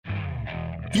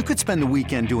You could spend the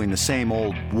weekend doing the same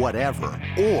old whatever,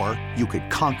 or you could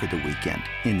conquer the weekend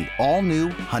in the all-new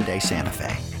Hyundai Santa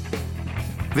Fe.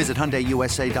 Visit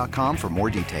HyundaiUSA.com for more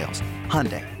details.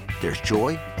 Hyundai, there's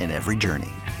joy in every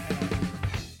journey.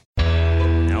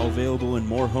 Now available in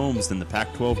more homes than the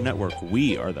Pac-12 network,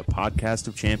 we are the podcast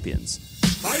of champions.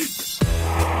 They give it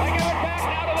back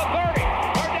now to the 30,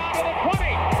 or down to the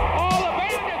 20. All the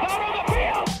band is out on the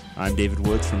field. I'm David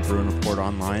Woods from Bruin Report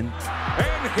Online.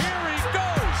 And here he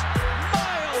goes,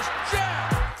 Miles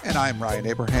Jack. And I'm Ryan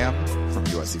Abraham from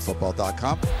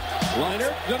USCFootball.com.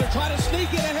 Liner going to try to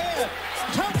sneak it ahead.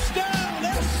 Touchdown,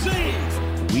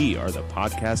 SC. We are the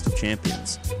podcast of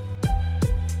champions.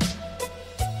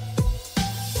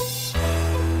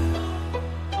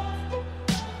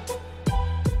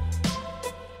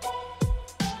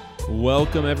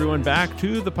 Welcome, everyone, back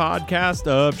to the podcast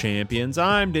of champions.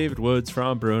 I'm David Woods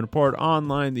from Bruin Report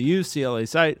Online, the UCLA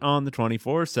site on the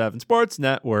 24/7 Sports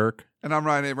Network. And I'm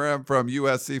Ryan Abraham from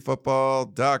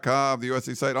USCFootball.com, the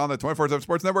USC site on the 24/7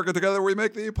 Sports Network. And together we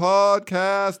make the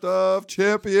podcast of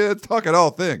champions, talking all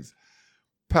things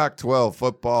Pac-12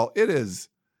 football. It is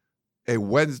a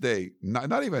Wednesday,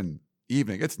 not even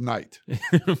evening, it's night.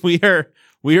 We are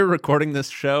recording this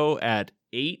show at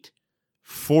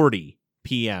 8:40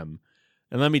 p.m.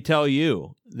 And let me tell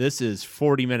you, this is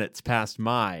 40 minutes past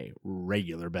my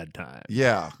regular bedtime.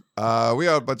 Yeah. We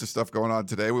have a bunch of stuff going on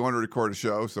today. We want to record a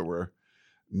show, so we're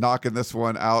knocking this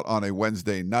one out on a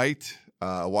Wednesday night,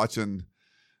 watching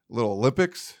little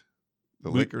Olympics.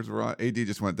 The Lakers were on. AD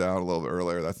just went down a little bit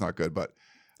earlier. That's not good. But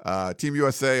Team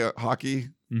USA hockey,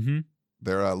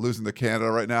 they're losing to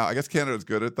Canada right now. I guess Canada's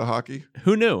good at the hockey.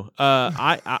 Who knew?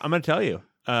 I'm going to tell you.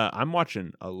 I'm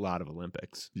watching a lot of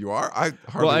Olympics. You are? I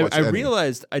hardly watch any.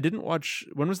 Realized I didn't watch.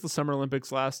 When was the Summer Olympics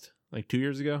last? Like 2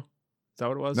 years ago? Is that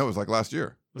what it was? No, it was like last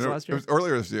year. Was it last year? It was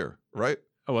earlier this year, right?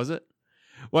 Oh, was it?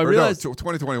 Well, I realized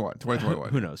 2021.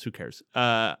 Who knows? Who cares?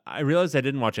 I realized I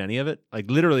didn't watch any of it,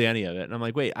 like literally any of it, and I'm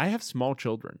like, wait, I have small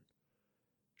children.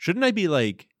 Shouldn't I be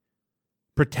like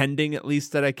pretending at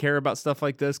least that I care about stuff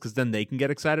like this? Because then they can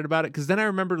get excited about it. Because then I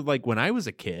remember like when I was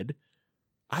a kid,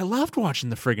 I loved watching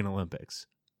the friggin' Olympics.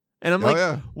 And I'm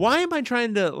why am I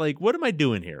trying to, like, what am I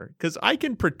doing here? Because I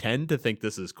can pretend to think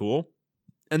this is cool,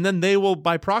 and then they will,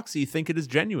 by proxy, think it is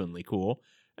genuinely cool,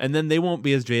 and then they won't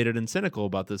be as jaded and cynical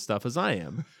about this stuff as I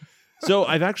am. So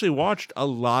I've actually watched a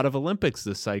lot of Olympics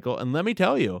this cycle, and let me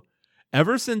tell you,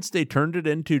 ever since they turned it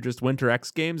into just Winter X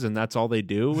Games, and that's all they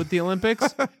do with the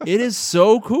Olympics, it is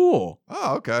so cool.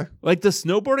 Oh, okay. Like the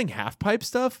snowboarding halfpipe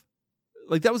stuff,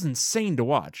 like that was insane to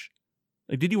watch.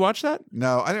 Like, did you watch that?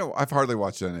 No, I don't. I've hardly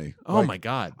watched any. Oh my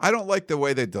God. I don't like the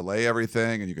way they delay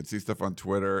everything and you can see stuff on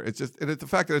Twitter. It's just, and it's the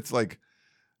fact that it's like,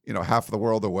 half of the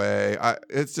world away.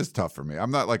 It's just tough for me.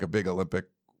 I'm not like a big Olympic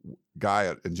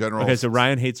guy in general. Okay, so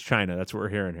Ryan hates China. That's what we're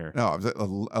hearing here. No,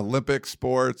 Olympic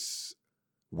sports,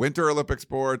 Winter Olympic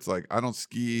sports. Like, I don't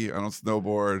ski, I don't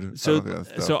snowboard.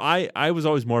 So I was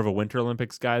always more of a Winter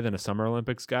Olympics guy than a Summer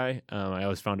Olympics guy. I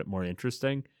always found it more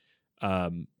interesting.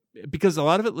 Because a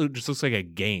lot of it just looks like a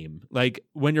game. Like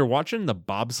when you're watching the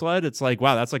bobsled, it's like,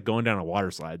 wow, that's like going down a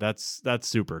water slide. That's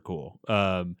super cool.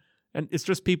 And it's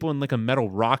just people in like a metal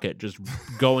rocket just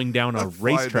going down a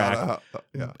racetrack.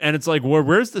 And it's like,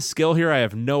 where's the skill here? I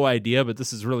have no idea, but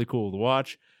this is really cool to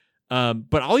watch.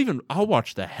 But I'll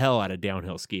watch the hell out of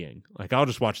downhill skiing. Like I'll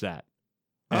just watch that.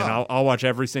 And I'll watch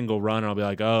every single run and I'll be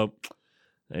like, oh,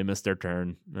 they missed their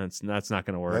turn. That's not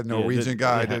going to work. That Norwegian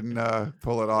guy didn't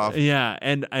pull it off. Yeah,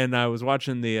 and I was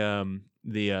watching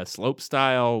the slope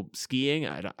style skiing.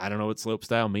 I don't know what slope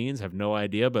style means. Have no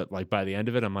idea. But like by the end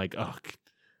of it, I'm like, oh,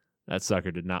 that sucker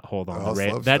did not hold on the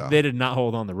rail. They did not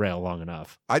hold on the rail long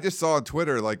enough. I just saw on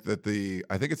Twitter like that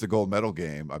I think it's a gold medal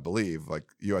game. I believe like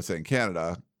USA and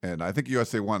Canada, and I think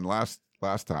USA won last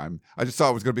time. I just saw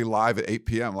it was going to be live at 8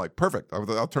 p.m. Like perfect.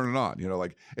 I'll turn it on.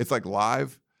 Like it's like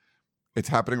live. It's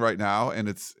happening right now, and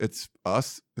it's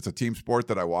us. It's a team sport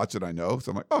that I watch and I know.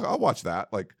 So I'm like, oh, I'll watch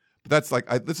that. Like, but that's like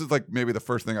this is like maybe the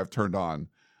first thing I've turned on.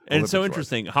 And it's so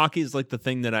interesting. Hockey is like the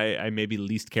thing that I maybe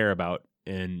least care about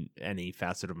in any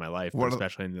facet of my life,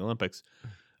 especially in the Olympics.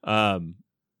 No,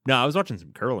 I was watching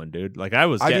some curling, dude. Like I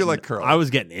do like curling. I was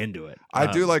getting into it. I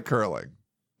do like curling.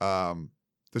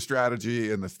 The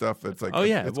strategy and the stuff. It's like,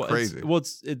 it's crazy.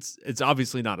 It's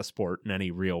obviously not a sport in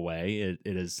any real way.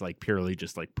 It is like purely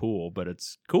just like pool, but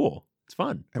it's cool. It's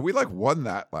fun. And we like won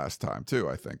that last time too.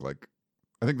 I think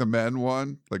the men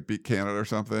won, like beat Canada or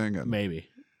something. And maybe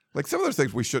like some of those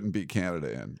things we shouldn't beat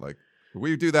Canada in. Like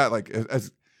we do that. Like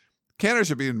as Canada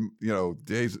should be in,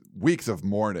 weeks of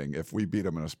mourning if we beat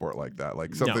them in a sport like that,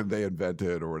 like something they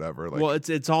invented or whatever. Like, well,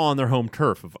 it's all on their home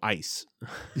turf of ice.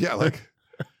 Yeah, like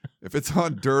If it's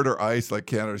on dirt or ice, like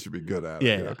Canada should be good at it.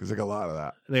 Yeah. Because they got a lot of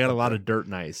that. They got a lot of dirt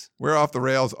and ice. We're off the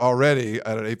rails already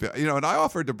at an 8 p.m. And I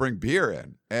offered to bring beer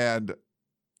in, and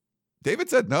David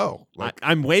said no.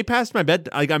 I'm way past my bed.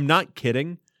 Like, I'm not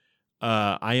kidding.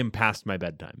 I am past my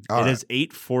bedtime. All It right. is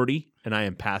 8:40, and I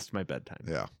am past my bedtime.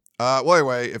 Yeah. Well,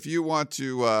 anyway, if you want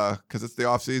to, because it's the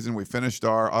off season, we finished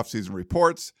our off season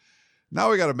reports. Now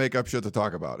we got to make up shit to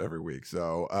talk about every week.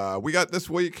 So we got this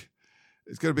week.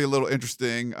 It's going to be a little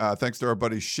interesting. Thanks to our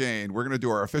buddy Shane. We're going to do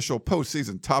our official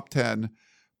postseason top 10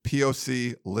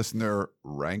 POC listener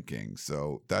ranking.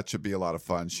 So that should be a lot of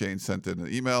fun. Shane sent in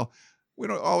an email.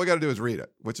 All we got to do is read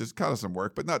it, which is kind of some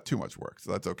work, but not too much work.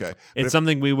 So that's okay. It's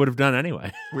something we would have done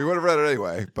anyway. We would have read it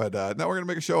anyway, but now we're going to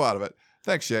make a show out of it.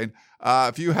 Thanks, Shane.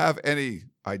 If you have any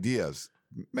ideas,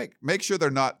 make sure they're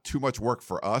not too much work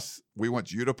for us. We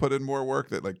want you to put in more work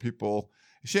that people.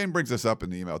 Shane brings this up in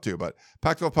the email too, but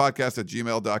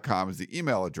Pac12podcast@gmail.com is the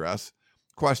email address.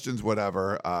 Questions,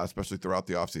 whatever, especially throughout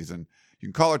the offseason. You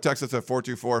can call or text us at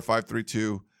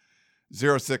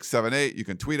 424-532-0678. You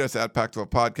can tweet us at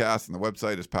Pac12podcast, and the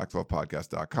website is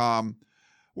pac12podcast.com.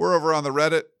 We're over on the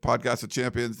Reddit, Podcast of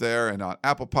Champions there, and on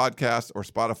Apple Podcasts or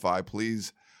Spotify.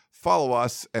 Please follow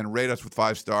us and rate us with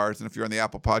 5 stars. And if you're on the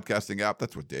Apple Podcasting app,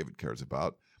 that's what David cares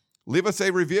about. Leave us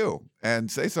a review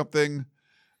and say something,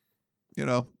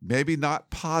 maybe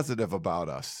not positive about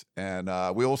us. And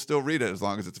we will still read it as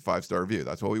long as it's a 5-star review.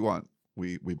 That's what we want.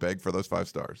 We beg for those 5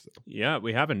 stars. Yeah,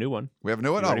 we have a new one. We have a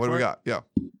new one? You Oh, ready what do for we it? got? Yeah.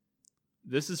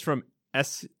 This is from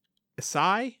SI.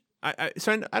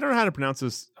 So I don't know how to pronounce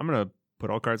this. I'm going to put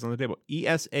all cards on the table.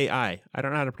 ESAI. I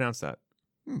don't know how to pronounce that.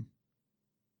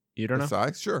 You don't know?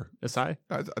 Asai? Sure. Asai?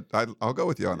 I'll go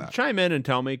with you on that. Chime in and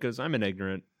tell me, because I'm an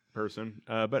ignorant person.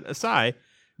 But Asai,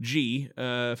 G,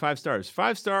 5 stars.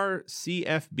 5-star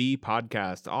CFB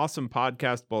podcast. Awesome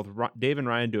podcast. Both Dave and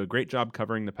Ryan do a great job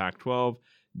covering the Pac-12.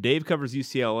 Dave covers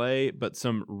UCLA, but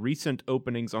some recent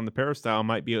openings on the Peristyle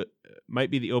might be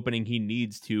the opening he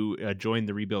needs to join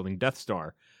the rebuilding Death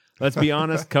Star. Let's be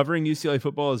honest, covering UCLA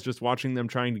football is just watching them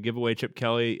trying to give away Chip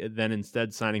Kelly, then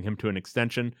instead signing him to an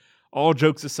extension. All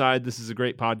jokes aside, this is a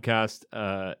great podcast.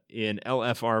 In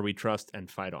LFR, we trust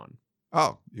and fight on.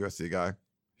 Oh, USC guy.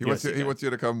 He wants you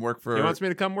to come work for. He wants me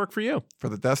to come work for you. For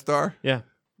the Death Star? Yeah.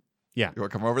 You want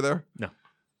to come over there?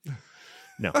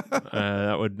 No,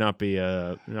 that would not be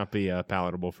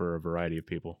palatable for a variety of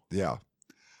people. Yeah.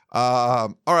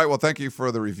 All right. Well, thank you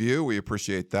for the review. We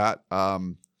appreciate that. I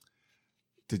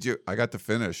got to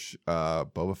finish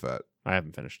Boba Fett. I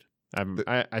haven't finished.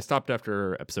 I stopped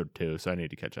after episode 2, so I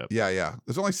need to catch up. Yeah.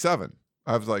 There's only 7.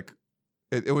 I was like,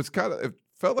 it was it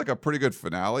felt like a pretty good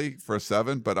finale for a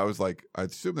 7, but I was like, I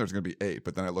assumed there's going to be 8,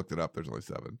 but then I looked it up. There's only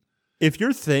 7. If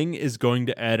your thing is going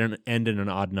to end in an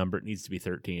odd number, it needs to be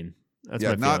 13. That's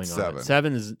my not feeling on 7.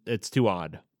 7 it's too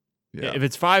odd. Yeah. If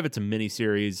it's 5, it's a mini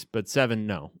series, but 7,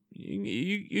 no.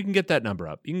 You can get that number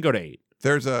up. You can go to 8.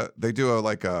 They do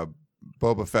a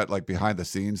Boba Fett behind the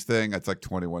scenes thing. It's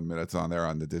 21 minutes on there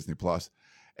on the Disney Plus,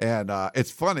 and it's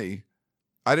funny.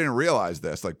 I didn't realize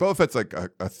this. Boba Fett's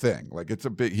a thing.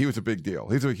 He was a big deal.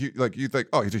 He's a huge, you think,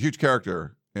 oh, he's a huge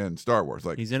character in Star Wars.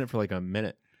 He's in it for a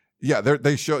minute. Yeah,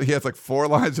 they show he has 4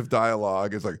 lines of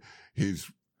dialogue. It's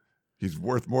he's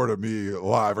worth more to me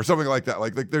alive or something like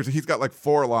that. He's got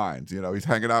 4 lines. He's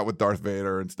hanging out with Darth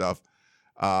Vader and stuff.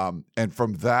 And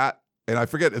from that. And I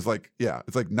forget, it's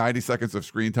 90 seconds of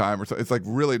screen time or so. It's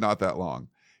really not that long.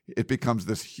 It becomes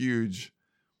this huge,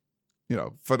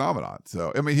 phenomenon.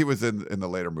 So, I mean, he was in the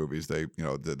later movies. They,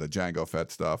 the Jango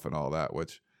Fett stuff and all that,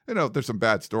 which, there's some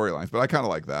bad storylines, but I kind of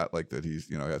like that. That he's,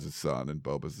 he has his son and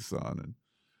Boba's his son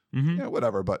and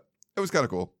whatever. But it was kind of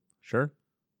cool. Sure.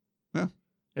 Yeah.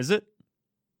 Is it?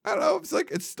 I don't know.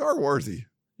 It's Star Warsy.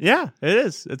 Yeah, it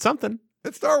is. It's something.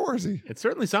 It's Star Warsy. It's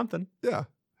certainly something. Yeah.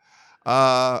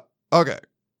 Okay.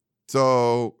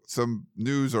 So some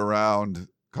news around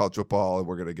college football, and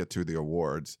we're going to get to the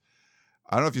awards.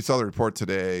 I don't know if you saw the report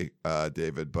today,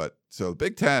 David, but so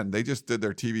Big Ten, they just did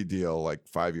their TV deal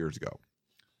 5 years ago.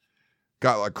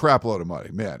 Got a crap load of money.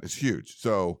 Man, it's huge.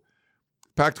 So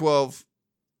Pac-12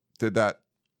 did that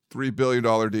 $3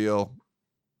 billion deal.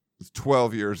 It's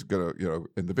 12 years ago,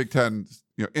 and the Big Ten,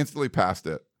 instantly passed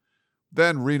it,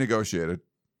 then renegotiated,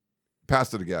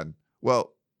 passed it again.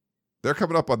 Well, they're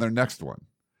coming up on their next one.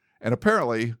 And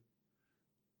apparently,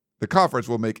 the conference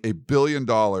will make $1 billion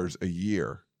a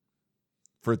year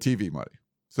for TV money.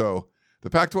 So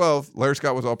the Pac-12, Larry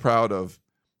Scott was all proud of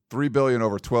 $3 billion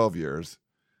over 12 years.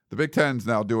 The Big Ten's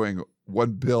now doing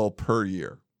 $1 billion per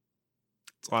year.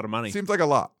 It's a lot of money. Seems like a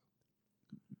lot.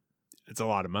 It's a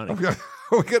lot of money.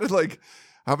 We're gonna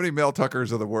How many Mel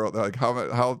Tuckers of the world? Like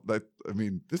how? I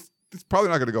mean, this it's probably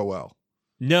not going to go well.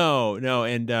 No,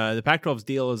 and the Pac-12's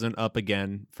deal isn't up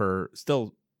again for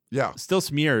still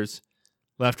some years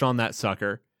left on that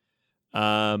sucker.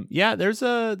 There's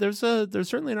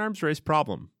certainly an arms race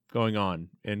problem going on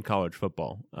in college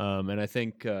football, and I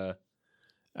think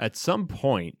at some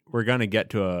point we're going to get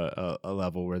to a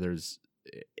level where there's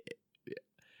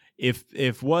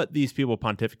if what these people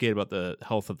pontificate about the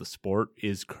health of the sport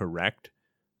is correct,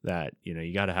 that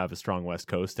you got to have a strong West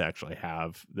Coast to actually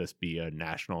have this be a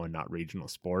national and not regional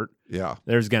sport. Yeah,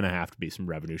 there's going to have to be some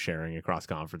revenue sharing across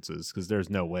conferences because there's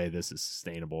no way this is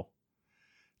sustainable.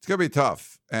 It's going to be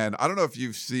tough. And I don't know if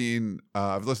you've seen,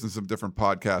 I've listened to some different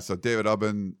podcasts. So David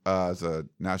Ubben is a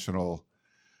national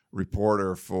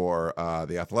reporter for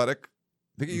The Athletic.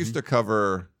 I think he used to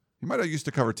cover, he might have used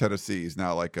to cover Tennessee. He's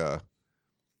now like a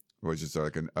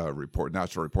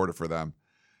national reporter for them.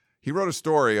 He wrote a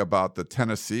story about the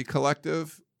Tennessee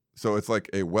Collective. So it's like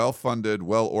a well-funded,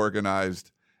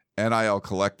 well-organized NIL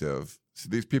collective. So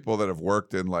these people that have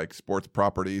worked in like sports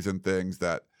properties and things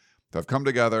that have come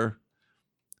together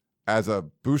as a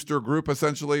booster group,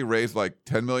 essentially raise like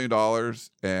 $10 million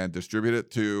and distribute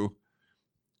it to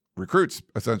recruits,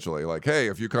 essentially. Like, hey,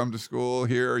 if you come to school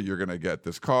here, you're going to get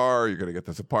this car, you're going to get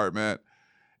this apartment,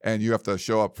 and you have to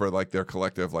show up for like their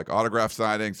collective like autograph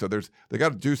signing. So they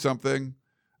got to do something.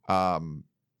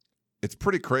 It's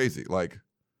pretty crazy. Like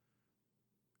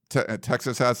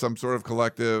Texas has some sort of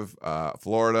collective.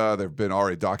 Florida, they've been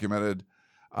already documented.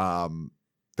 They're going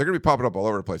to be popping up all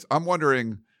over the place. I'm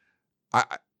wondering,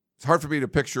 it's hard for me to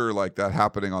picture like that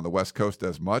happening on the West Coast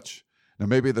as much. Now,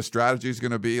 maybe the strategy is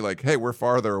going to be like, hey, we're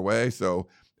farther away, so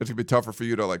it's going to be tougher for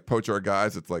you to like poach our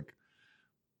guys. It's like,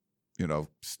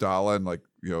 Stalin, like,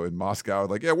 in Moscow,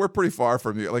 like, yeah, we're pretty far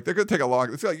from you. Like, they're going to take a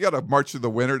long, it's like, you got to march through the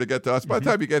winter to get to us. By the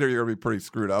time you get here, you're going to be pretty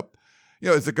screwed up.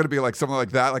 Is it going to be like something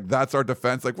like that? Like, that's our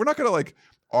defense. Like, we're not going to like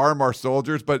arm our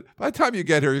soldiers, but by the time you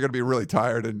get here, you're going to be really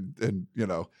tired and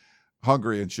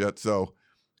hungry and shit. So,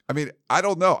 I mean, I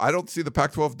don't know. I don't see the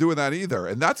Pac-12 doing that either.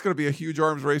 And that's going to be a huge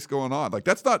arms race going on. Like,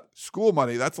 that's not school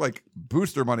money. That's like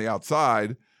booster money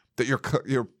outside that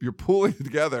you're pooling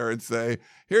together and say,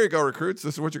 here you go, recruits.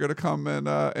 This is what you're going to come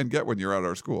and get when you're at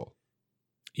our school.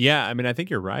 Yeah, I mean, I think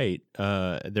you're right.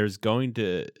 There's going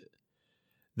to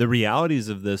the realities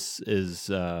of this is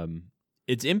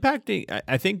it's impacting.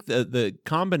 I think the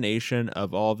combination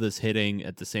of all of this hitting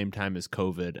at the same time as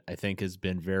COVID, I think, has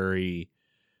been very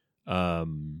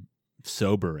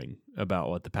sobering about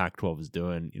what the Pac-12 is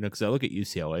doing. Because I look at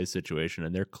UCLA's situation,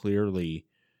 and they're clearly.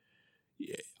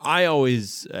 I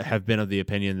always have been of the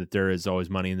opinion that there is always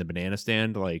money in the banana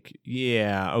stand. Like,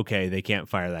 yeah, okay, they can't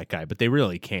fire that guy, but they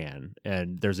really can.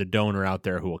 And there's a donor out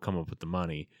there who will come up with the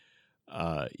money.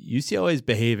 UCLA is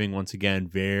behaving, once again,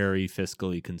 very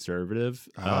fiscally conservative.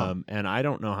 And I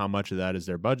don't know how much of that is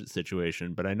their budget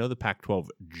situation, but I know the Pac-12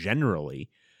 generally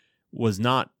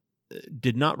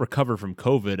did not recover from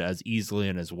COVID as easily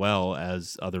and as well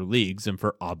as other leagues, and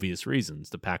for obvious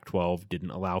reasons. The Pac-12 didn't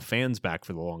allow fans back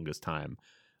for the longest time.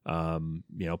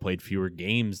 Played fewer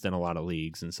games than a lot of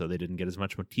leagues, and so they didn't get as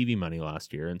much TV money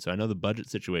last year. And so I know the budget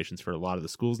situations for a lot of the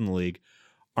schools in the league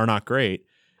are not great.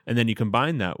 And then you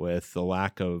combine that with the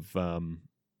lack of,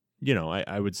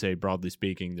 I would say, broadly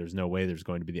speaking, there's no way there's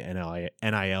going to be the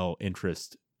NIL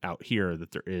interest out here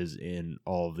that there is in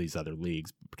all of these other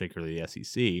leagues, particularly the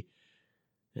SEC.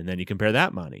 And then you compare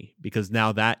that money, because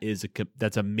now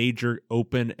that's a major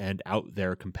open and out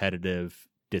there competitive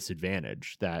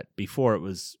disadvantage that before it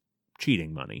was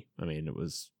cheating money. I mean, it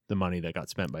was the money that got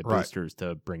spent by boosters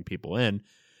to bring people in.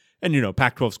 And,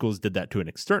 Pac-12 schools did that to a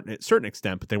certain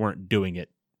extent, but they weren't doing it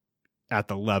at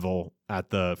the level, at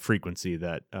the frequency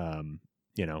that,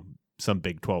 some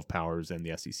Big 12 powers and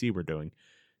the SEC were doing.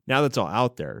 Now that's all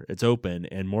out there, it's open,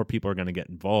 and more people are going to get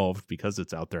involved because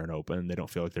it's out there and open. They don't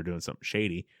feel like they're doing something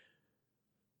shady.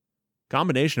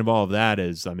 Combination of all of that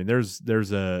is, I mean,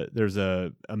 there's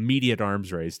a immediate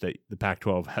arms race that the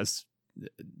Pac-12 has.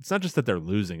 It's not just that they're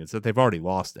losing; it's that they've already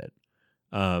lost it.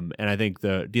 And I think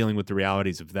dealing with the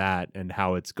realities of that and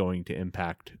how it's going to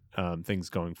impact things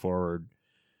going forward.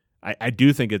 I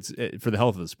do think it's for the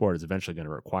health of the sport. It's eventually going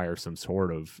to require some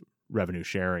sort of revenue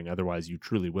sharing. Otherwise, you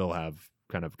truly will have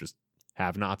kind of just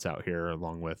have-nots out here,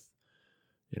 along with,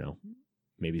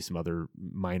 maybe some other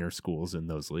minor schools in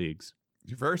those leagues.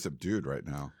 You're very subdued right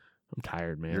now. I'm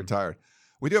tired, man. You're tired.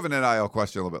 We do have an NIL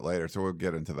question a little bit later, so we'll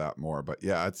get into that more. But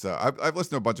yeah, it's I've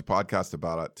listened to a bunch of podcasts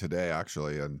about it today,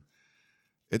 actually, and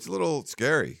it's a little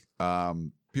scary.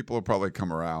 People will probably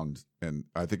come around, and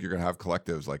I think you're going to have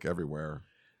collectives like everywhere.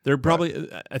 They're probably,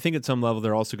 I think at some level,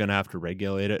 they're also going to have to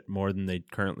regulate it more than they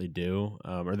currently do,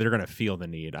 or they're going to feel the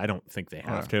need. I don't think they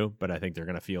have to, but I think they're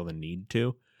going to feel the need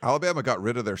to. Alabama got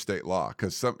rid of their state law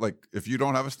because if you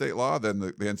don't have a state law, then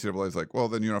the NCAA is like, well,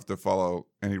 then you don't have to follow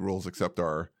any rules except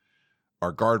our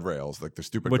guardrails, like the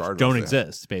stupid Which guardrails. don't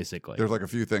exist, basically. There's like a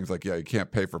few things like, you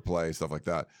can't pay for play, stuff like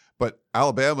that. But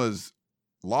Alabama's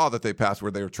law that they passed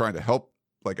where they were trying to help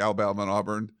like Alabama and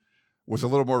Auburn was a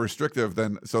little more restrictive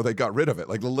so they got rid of it.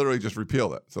 Like, they literally just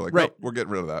repealed it. So like, right. Nope, we're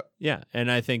getting rid of that. Yeah,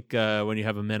 and I think when you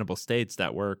have amenable states,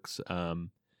 that works.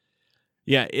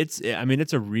 Yeah, it's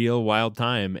a real wild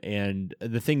time. And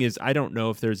the thing is, I don't know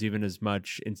if there's even as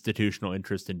much institutional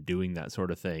interest in doing that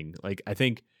sort of thing. Like, I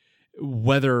think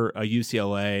whether a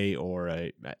UCLA or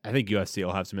I think USC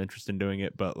will have some interest in doing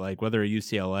it, but like whether a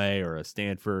UCLA or a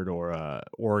Stanford or a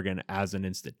Oregon as an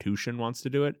institution wants to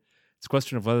do it, it's a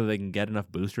question of whether they can get enough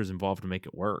boosters involved to make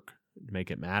it work, to make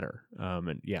it matter.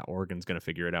 And yeah, Oregon's going to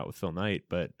figure it out with Phil Knight,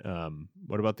 but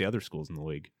what about the other schools in the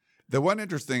league? The one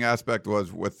interesting aspect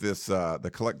was with this,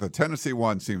 the Tennessee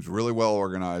one seems really well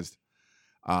organized,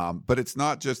 but it's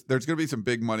not just, there's going to be some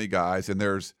big money guys, and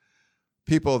there's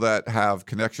people that have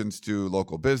connections to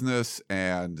local business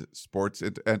and sports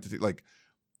entity. Like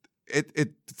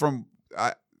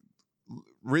I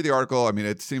read the article. I mean,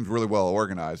 it seems really well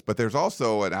organized, but there's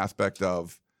also an aspect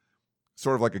of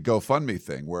sort of like a GoFundMe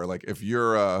thing where like, if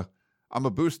I'm a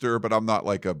booster, but I'm not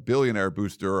like a billionaire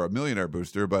booster or a millionaire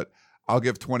booster, but I'll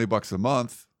give $20 a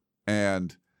month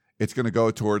and it's going to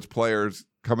go towards players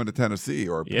coming to Tennessee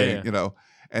or paying,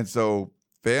 and so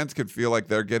fans can feel like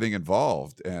they're getting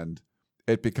involved and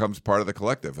it becomes part of the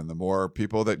collective. And the more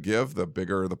people that give, the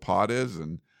bigger the pot is.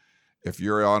 And if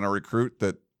you're on a recruit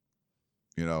that,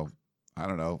 I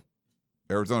don't know,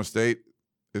 Arizona State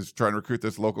is trying to recruit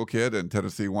this local kid and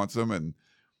Tennessee wants him, and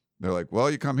they're like, well,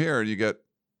 you come here and you get,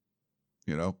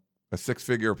 a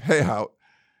 6-figure payout.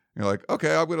 You're like,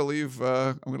 okay, I'm going to leave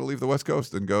the West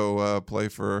Coast and go play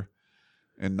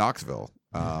in Knoxville.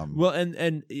 Well,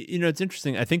 and it's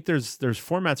interesting. I think there's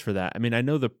formats for that. I mean, I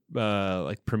know the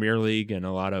like Premier League and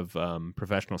a lot of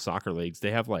professional soccer leagues,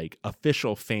 they have like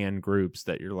official fan groups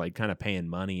that you're like kind of paying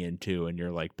money into, and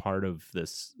you're like part of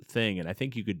this thing. And I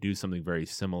think you could do something very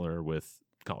similar with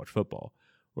college football,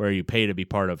 where you pay to be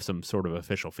part of some sort of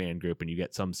official fan group and you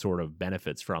get some sort of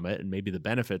benefits from it. And maybe the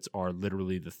benefits are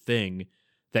literally the thing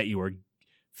that you are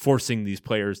forcing these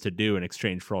players to do in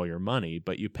exchange for all your money,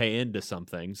 but you pay into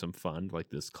something, some fund like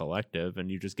this collective, and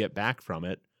you just get back from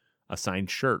it a signed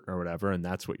shirt or whatever, and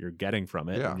that's what you're getting from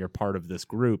it. Yeah. And you're part of this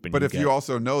group. And but you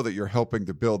also know that you're helping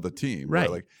to build the team, right?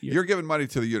 Like you're giving money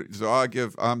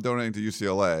to I'm donating to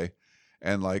UCLA,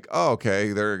 and like, oh,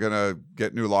 okay, they're gonna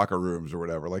get new locker rooms or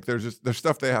whatever. Like there's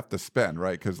stuff they have to spend,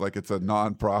 right? Because like it's a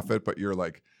nonprofit, but you're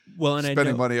like, and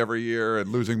spending money every year and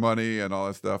losing money and all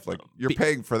that stuff. Like you're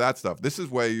paying for that stuff. This is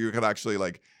where you can actually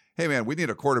like, hey man, we need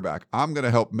a quarterback. I'm going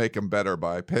to help make him better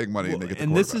by paying money and they get the quarterback.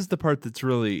 And this is the part that's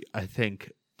really, I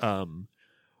think,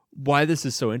 why this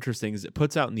is so interesting is it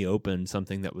puts out in the open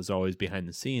something that was always behind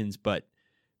the scenes, but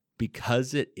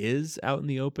because it is out in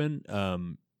the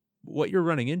open, what you're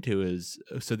running into is,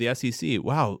 so the SEC,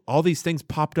 wow, all these things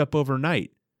popped up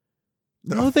overnight.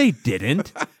 No, they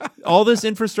didn't. All this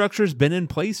infrastructure has been in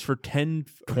place for 10,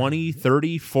 20,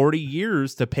 30, 40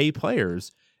 years to pay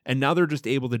players, and now they're just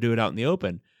able to do it out in the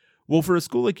open. Well, for a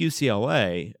school like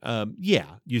UCLA,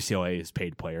 UCLA has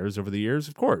paid players over the years.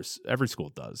 Of course, every school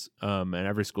does, and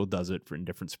every school does it in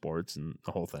different sports and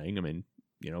the whole thing. I mean,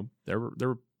 there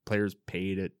were players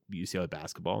paid at UCLA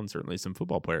basketball and certainly some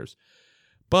football players,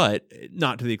 but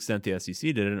not to the extent the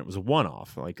SEC did, and it was a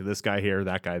one-off, like this guy here,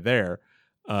 that guy there.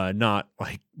 Not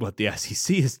like what the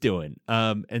SEC is doing.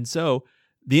 And so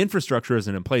the infrastructure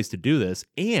isn't in place to do this,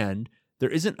 and there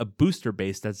isn't a booster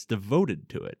base that's devoted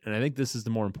to it. And I think this is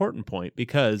the more important point,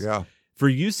 because for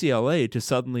UCLA to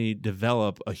suddenly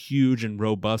develop a huge and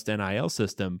robust NIL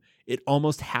system, it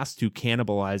almost has to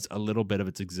cannibalize a little bit of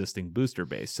its existing booster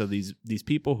base. So these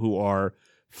people who are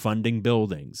funding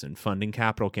buildings and funding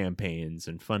capital campaigns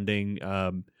and funding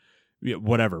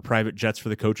whatever, private jets for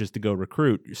the coaches to go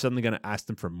recruit, you're suddenly going to ask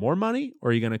them for more money, or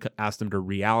are you going to ask them to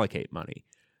reallocate money?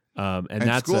 And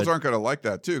that's schools aren't going to like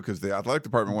that too, because the athletic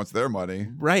department wants their money.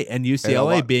 Right. And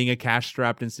UCLA, being a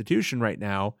cash-strapped institution right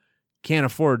now, can't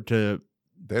afford to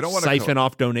siphon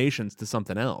off donations to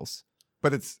something else.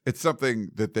 But it's something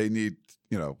that they need,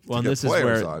 to and get this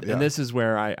players is where, on. And this is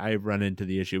where I run into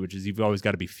the issue, which is you've always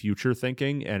got to be future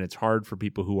thinking, and it's hard for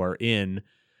people who are in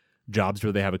jobs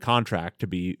where they have a contract to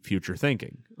be future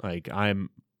thinking. Like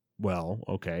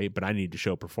okay, but I need to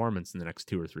show performance in the next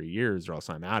 2 or 3 years or else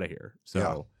I'm out of here.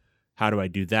 So how do I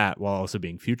do that while also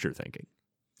being future thinking?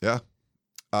 Yeah.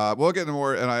 We'll get into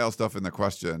more NIL stuff in the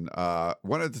question.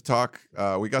 Wanted to talk.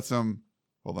 We got some.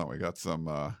 Hold on. We got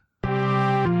some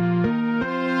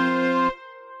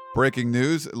breaking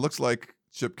news. It looks like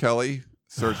Chip Kelly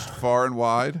searched far and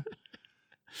wide.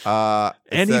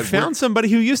 And he found somebody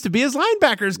who used to be his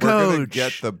linebackers coach. We're going to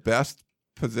get the best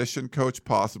position coach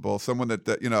possible. Someone that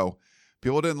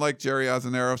people didn't like Jerry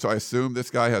Azzinaro, so I assume this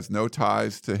guy has no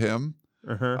ties to him.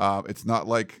 Uh-huh. It's not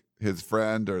like his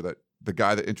friend or the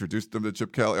guy that introduced him to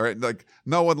Chip Kelly, right? Like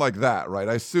no one like that, right?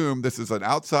 I assume this is an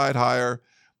outside hire.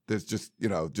 There's just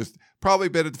probably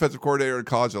been a defensive coordinator in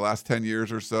college the last 10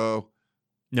 years or so.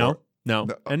 No.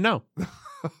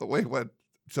 Wait, what?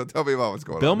 So tell me about what's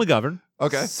going Bill on. McGovern.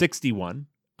 Okay. 61.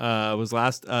 Was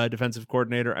last defensive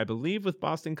coordinator, I believe, with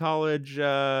Boston College.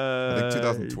 I think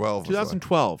 2012.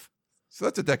 2012. So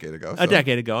that's a decade ago. A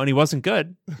decade ago, and he wasn't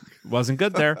good. Wasn't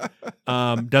good there.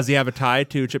 Does he have a tie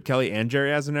to Chip Kelly and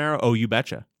Jerry Azzinaro? Oh, you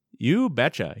betcha. You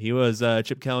betcha. He was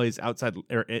Chip Kelly's outside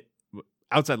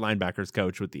linebackers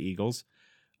coach with the Eagles.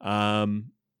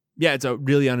 Yeah, it's a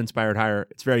really uninspired hire.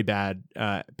 It's very bad.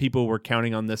 People were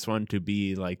counting on this one to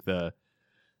be like the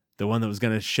one that was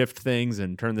going to shift things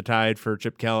and turn the tide for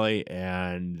Chip Kelly,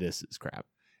 and this is crap.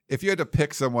 If you had to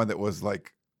pick someone that was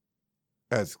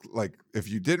if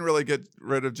you didn't really get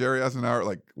rid of Jerry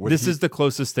Azzinaro, this is the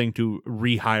closest thing to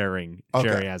rehiring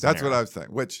Jerry Azzinaro. That's what I was saying,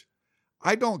 which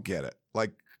I don't get it.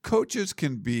 Like, coaches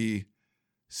can be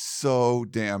so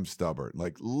damn stubborn.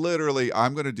 Like, literally,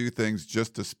 I'm going to do things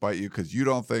just to spite you because you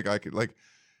don't think I could. Like,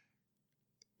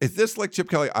 is this like Chip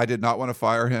Kelly? I did not want to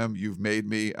fire him. You've made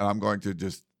me, and I'm going to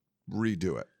just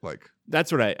redo it. Like,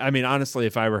 that's what I mean, honestly,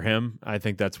 if I were him, I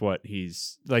think that's what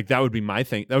he's like. That would be my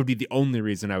thing. That would be the only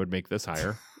reason I would make this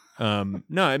hire.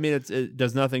 No, I mean, it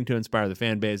does nothing to inspire the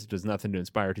fan base. It does nothing to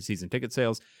inspire to season ticket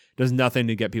sales. It does nothing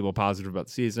to get people positive about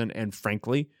the season. And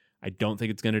frankly, I don't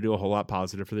think it's going to do a whole lot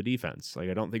positive for the defense. Like,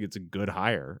 I don't think it's a good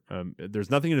hire. There's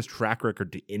nothing in his track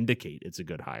record to indicate it's a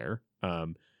good hire.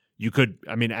 You could,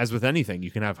 I mean, as with anything,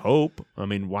 you can have hope. I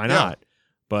mean, why not?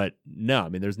 But no, I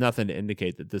mean, there's nothing to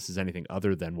indicate that this is anything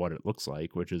other than what it looks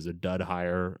like, which is a dud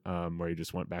hire where he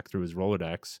just went back through his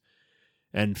Rolodex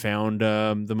and found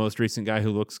the most recent guy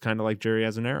who looks kind of like Jerry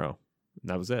Azzinaro.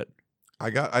 That was it. I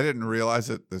didn't realize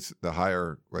that the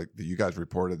hire, like, you guys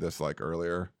reported this like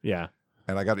earlier. Yeah.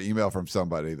 And I got an email from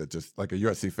somebody that just, like, a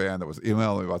USC fan that was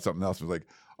emailing me about something else, was like,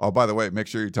 oh, by the way, make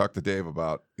sure you talk to Dave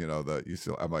about, the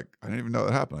UCLA. I'm like, I didn't even know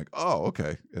that happened. Like, oh,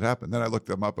 okay, it happened. Then I looked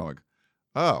them up and I'm like,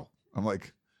 oh. I'm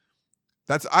like,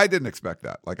 I didn't expect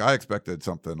that. Like, I expected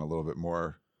something a little bit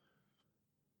more,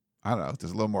 I don't know,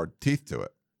 there's a little more teeth to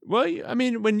it. Well, I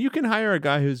mean, when you can hire a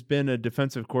guy who's been a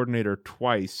defensive coordinator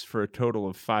twice for a total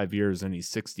of 5 years and he's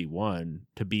 61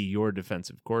 to be your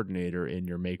defensive coordinator in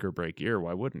your make or break year,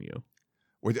 why wouldn't you?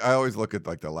 I always look at,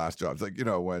 like, the last jobs. Like,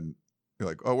 when you're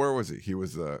like, oh, where was he? He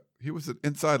was an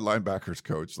inside linebackers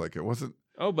coach. Like, it wasn't.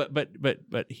 Oh, but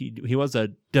he was a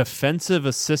defensive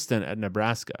assistant at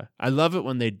Nebraska. I love it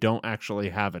when they don't actually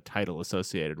have a title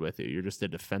associated with you. You're just a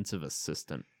defensive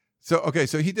assistant. So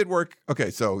he did work.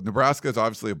 Okay, so Nebraska is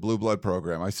obviously a blue blood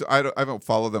program. I haven't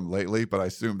followed them lately, but I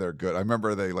assume they're good. I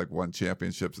remember they won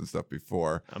championships and stuff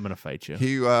before. I'm gonna fight you.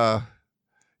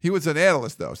 He was an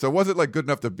analyst though, so it wasn't like good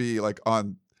enough to be like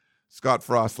on Scott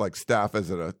Frost's like staff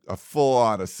as a full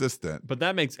on assistant. But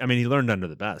that makes. I mean, he learned under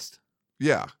the best.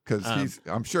 Yeah, because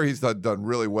I'm sure he's done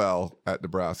really well at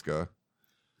Nebraska.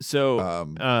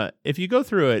 So if you go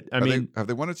through it, have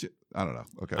they won it? I don't know.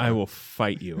 Okay, I will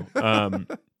fight you.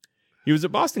 He was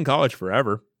at Boston College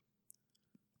forever.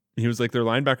 He was like their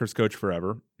linebackers coach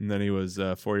forever, and then he was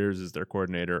 4 years as their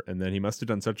coordinator, and then he must have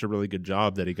done such a really good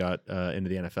job that he got into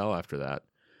the NFL after that.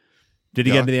 Did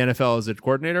he get into the NFL as a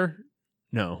coordinator?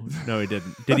 No, he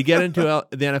didn't. Did he get into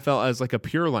the NFL as like a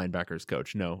pure linebackers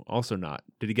coach? No, also not.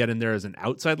 Did he get in there as an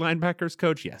outside linebackers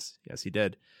coach? Yes, he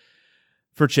did.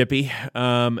 For Chippy,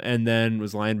 and then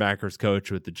was linebackers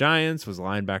coach with the Giants, was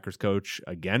linebackers coach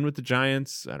again with the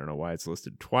Giants. I don't know why it's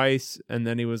listed twice. And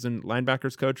then he was in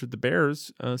linebackers coach with the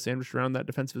Bears, sandwiched around that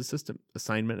defensive assistant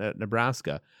assignment at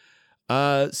Nebraska.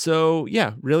 So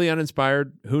yeah, really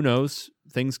uninspired. Who knows?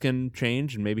 Things can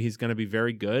change, and maybe he's going to be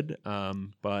very good.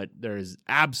 But there is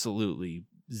absolutely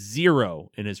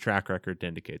zero in his track record to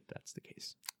indicate that's the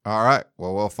case. All right.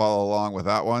 Well, we'll follow along with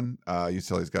that one.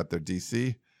 UCLA's got their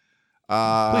DC.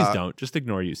 Please don't. Just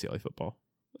ignore UCLA football.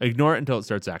 Ignore it until it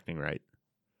starts acting right.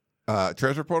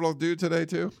 Transfer portal due today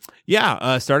too?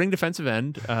 Yeah. Starting defensive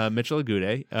end, Mitchell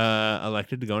Agude,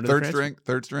 elected to go into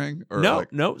third string? Or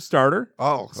no, starter.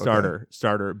 Oh, okay.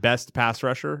 Starter. Best pass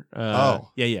rusher.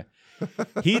 Yeah.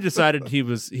 He decided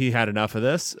he had enough of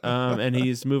this, and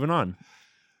he's moving on.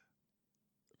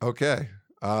 Okay.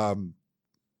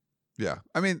 Yeah.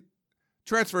 I mean,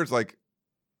 transfers like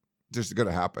just going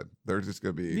to happen. They're just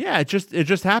going to be. Yeah, it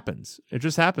just happens. It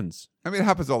just happens. I mean, it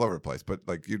happens all over the place, but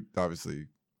like you obviously,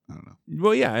 I don't know.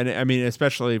 Well, yeah, and I mean,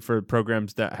 especially for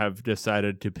programs that have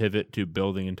decided to pivot to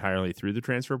building entirely through the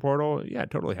transfer portal. Yeah,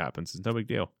 it totally happens. It's no big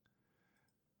deal.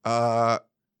 At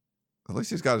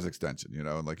least he's got his extension,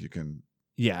 and like you can.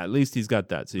 Yeah, at least he's got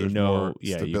that. So There's you more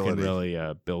can stability.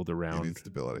 really build You around need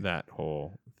stability. that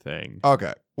whole thing.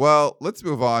 Okay. Well, let's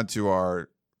move on to our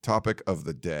topic of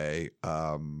the day.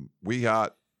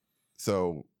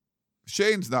 So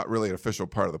Shane's not really an official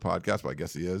part of the podcast, but I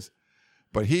guess he is.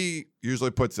 But he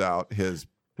usually puts out his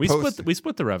We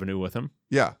split the revenue with him.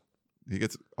 Yeah. He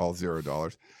gets all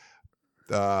 $0.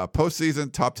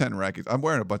 Postseason top 10 rankings. I'm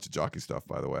wearing a bunch of jockey stuff,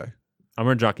 by the way. I'm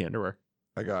wearing jockey underwear.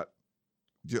 I got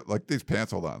like these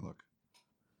pants. Hold on, look.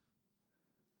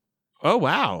 Oh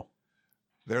wow.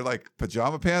 They're like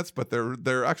pajama pants, but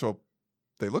they're actual.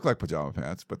 They look like pajama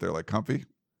pants, but they're like comfy.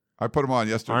 I put them on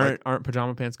yesterday. Aren't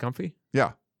pajama pants comfy?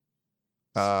 Yeah.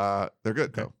 They're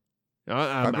good Okay. though.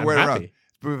 I'm been wearing happy.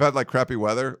 We've had like crappy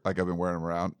weather. Like I've been wearing them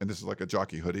around, and this is like a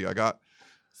jockey hoodie I got.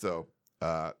 So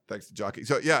thanks to jockey.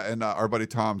 So yeah, and our buddy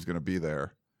Tom's going to be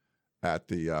there at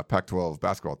the Pac-12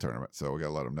 basketball tournament. So we got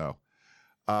to let him know.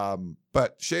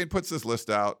 But Shane puts this list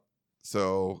out.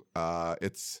 So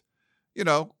it's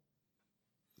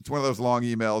it's one of those long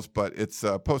emails, but it's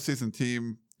a postseason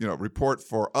team report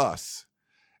for us,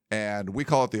 and we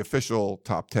call it the official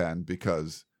top 10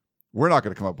 because we're not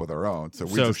going to come up with our own.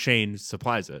 So Shane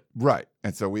supplies it. Right.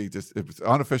 And so it's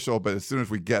unofficial, but as soon as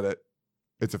we get it,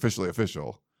 it's officially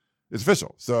official. It's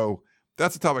official. So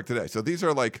that's the topic today. So these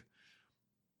are like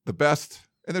the best,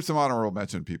 and there's some honorable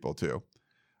mention people too.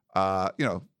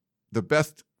 The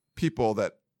best people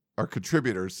that are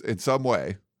contributors in some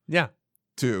way Yeah.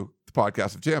 to the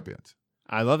Podcast of Champions.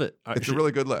 I love it. It's a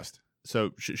really good list.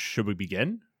 So should we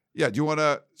begin? Yeah. Do you want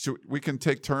to, we can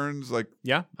take turns like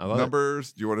Yeah, I love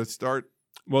numbers. Do you want to start?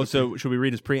 Well, so should we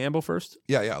read his preamble first?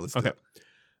 Yeah. Let's do Okay.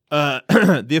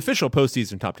 it. The official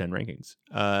postseason top 10 rankings.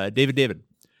 David.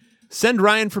 Send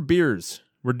Ryan for beers.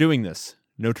 We're doing this.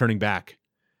 No turning back.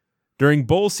 During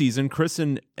bowl season, Chris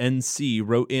and NC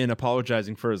wrote in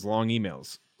apologizing for his long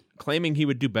emails, claiming he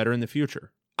would do better in the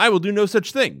future. I will do no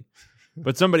such thing.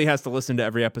 But somebody has to listen to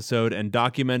every episode and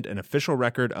document an official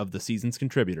record of the season's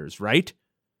contributors, right?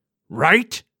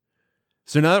 Right?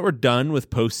 So now that we're done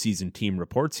with postseason team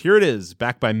reports, here it is,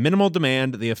 backed by minimal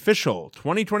demand, the official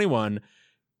 2021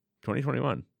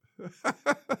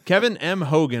 Kevin M.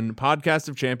 Hogan Podcast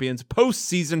of Champions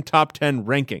postseason top 10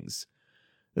 rankings.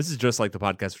 This is just like the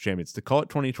Podcast of Champions. To call it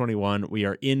 2021, we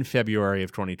are in February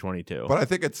of 2022. But I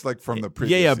think it's like from the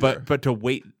previous year. but to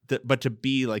wait, but to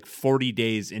be like 40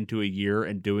 days into a year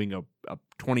and doing a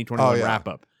 2021 wrap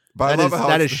up. But I love how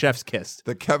that is chef's kiss.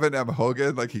 the Kevin M.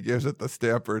 Hogan, like he gives it the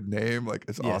Stanford name, like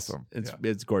it's awesome.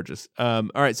 It's gorgeous. All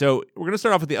right, so we're gonna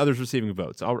start off with the others receiving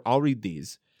votes. I'll read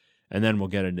these, and then we'll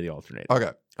get into the alternative.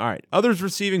 Okay. All right, others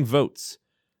receiving votes.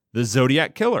 The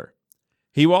Zodiac Killer.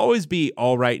 He will always be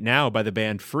All Right Now by the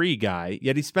band Free Guy,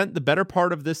 yet he spent the better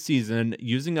part of this season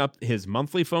using up his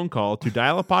monthly phone call to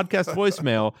dial a podcast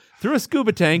voicemail through a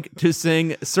scuba tank to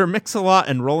sing Sir Mix-a-Lot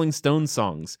and Rolling Stones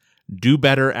songs. Do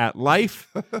better at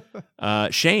life.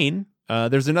 Shane.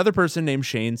 There's another person named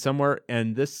Shane somewhere,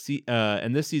 and this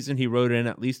season he wrote in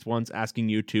at least once asking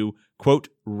you to, quote,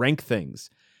 rank things.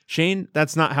 Shane,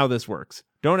 that's not how this works.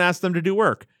 Don't ask them to do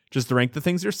work. Just rank the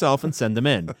things yourself and send them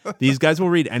in. These guys will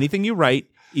read anything you write,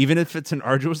 even if it's an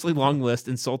arduously long list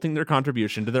insulting their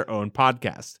contribution to their own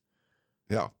podcast.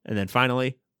 Yeah. And then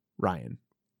finally, Ryan.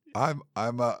 I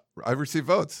received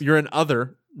votes. You're an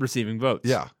other receiving votes.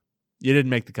 Yeah. You didn't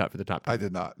make the cut for the top 10. I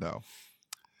did not, no.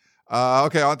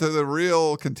 Okay, on to the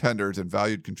real contenders and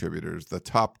valued contributors, the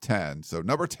top 10. So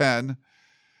number 10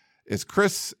 is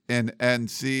Chris in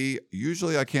NC.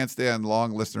 Usually I can't stand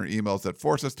long listener emails that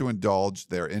force us to indulge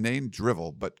their inane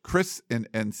drivel, but Chris in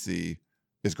NC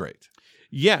is great.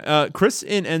 Yeah, Chris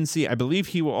in NC, I believe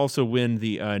he will also win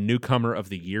the Newcomer of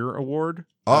the Year award.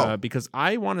 Oh. Because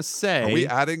I want to say... Are we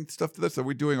adding stuff to this? Are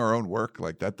we doing our own work?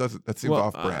 Like that seems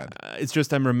off brand. It's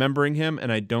just I'm remembering him,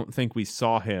 and I don't think we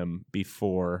saw him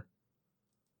before.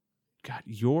 God,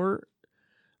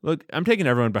 Look, I'm taking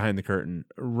everyone behind the curtain.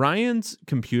 Ryan's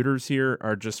computers here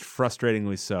are just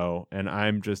frustratingly so, and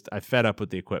I fed up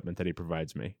with the equipment that he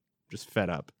provides me. Just fed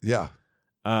up. Yeah.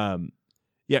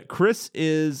 Yeah, Chris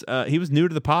is he was new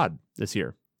to the pod this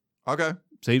year. Okay.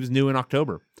 So he was new in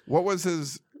October. What was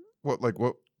his do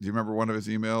you remember one of his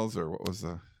emails or what was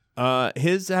the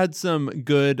His had some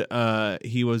good.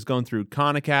 He was going through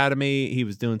Khan Academy. He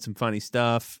was doing some funny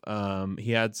stuff.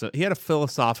 He had a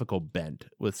philosophical bent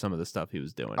with some of the stuff he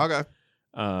was doing. Okay.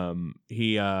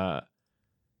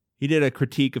 He did a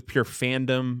critique of pure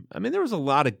fandom. I mean, there was a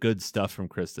lot of good stuff from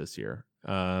Chris this year.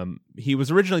 He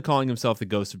was originally calling himself the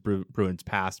Ghost of Bruins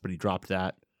Past, but he dropped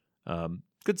that.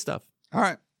 Good stuff. All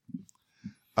right.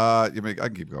 I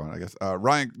can keep going, I guess.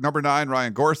 Number 9,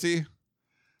 Ryan Gorsey.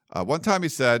 One time he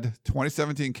said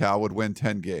 2017 Cal would win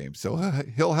 10 games, so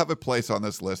he'll have a place on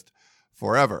this list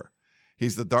forever.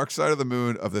 He's the dark side of the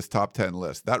moon of this top 10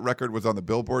 list. That record was on the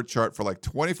Billboard chart for like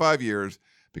 25 years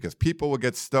because people will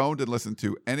get stoned and listen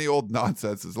to any old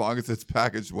nonsense as long as it's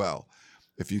packaged well.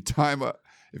 If you time up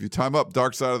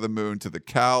Dark Side of the Moon to the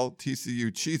Cal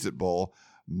TCU Cheez-It Bowl,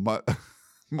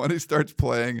 money starts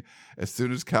playing as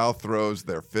soon as Cal throws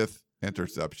their 5th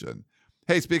interception.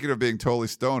 Hey, speaking of being totally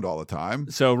stoned all the time.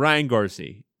 So Ryan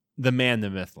Gorsey, the man, the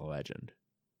myth, the legend.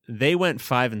 They went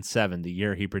 5-7 the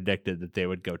year he predicted that they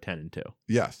would go 10-2.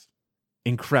 Yes.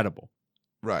 Incredible.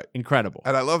 Right. Incredible.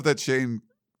 And I love that Shane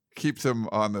keeps him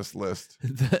on this list.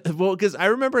 Well, because I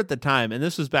remember at the time, and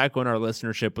this was back when our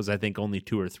listenership was, I think, only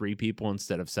 2 or 3 people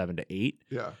instead of 7 to 8.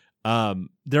 Yeah.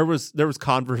 There was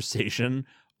conversation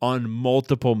on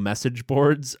multiple message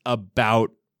boards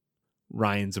about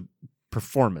Ryan's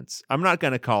performance. I'm not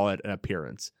going to call it an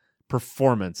appearance.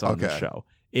 Performance on the show.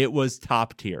 It was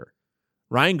top tier.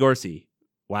 Ryan Gorsey,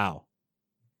 wow.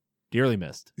 Dearly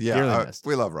missed. Yeah, Dearly missed.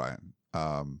 We love Ryan.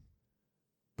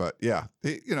 But yeah,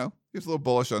 he was a little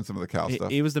bullish on some of the Cal stuff.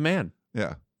 He was the man.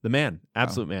 Yeah. The man.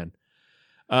 Absolute man.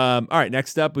 All right,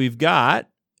 next up, we've got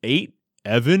 8,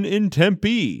 Evan in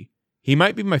Tempe. He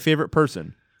might be my favorite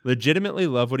person. Legitimately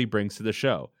love what he brings to the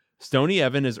show. Stony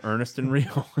Evan is earnest and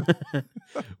real.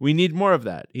 We need more of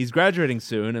that. He's graduating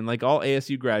soon, and like all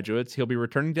ASU graduates, he'll be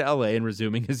returning to LA and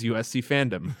resuming his USC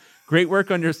fandom. Great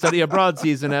work on your study abroad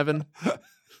season, Evan.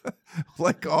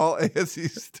 Like all ASU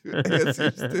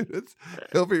students,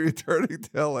 he'll be returning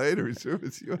to LA to resume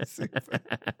his USC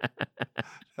fandom.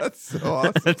 That's so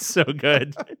awesome. That's so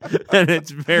good. And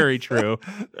it's very true.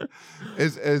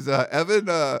 Is Evan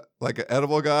like an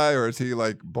edible guy, or is he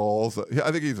like bowls?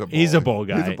 I think he's a bowl. He's a bowl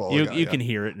guy. He's a bowl guy, you can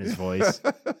hear it in his voice.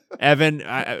 Evan,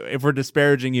 if we're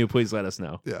disparaging you, please let us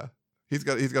know. Yeah. He's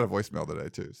got a voicemail today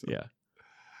too. So. Yeah.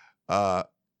 What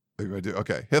are you gonna do?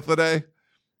 Okay. Hithliday.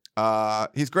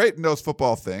 He's great in those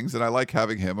football things, and I like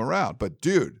having him around. But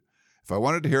dude, if I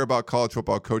wanted to hear about college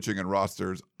football coaching and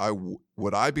rosters,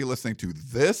 would I be listening to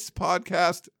this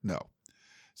podcast? No.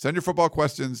 Send your football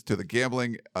questions to the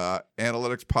Gambling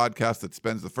Analytics podcast that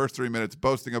spends the first 3 minutes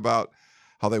boasting about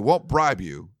how they won't bribe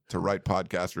you to write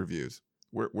podcast reviews.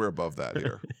 We're above that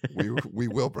here. We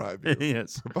will bribe you.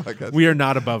 Yes. We are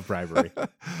not above bribery.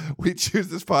 We choose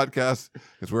this podcast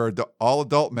because we're all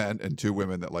adult men and 2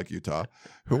 women that like Utah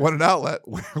who want an outlet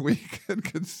where we can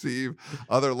convince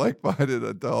other like-minded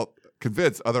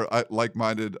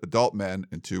adult men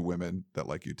and 2 women that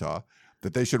like Utah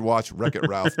that they should watch Wreck-It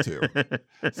Ralph too.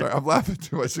 Sorry, I'm laughing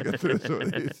too much to get through some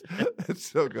of these. It's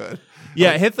so good.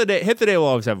 Yeah, Hithliday will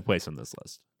always have a place on this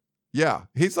list. Yeah,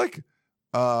 he's like,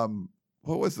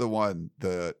 what was the one,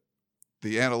 the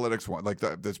analytics one? Like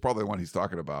that's probably the one he's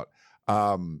talking about.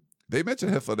 They mention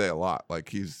Hithliday a lot. Like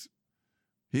he's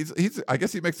I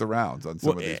guess he makes the rounds on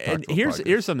some of these. And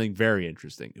here's something very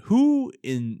interesting. Who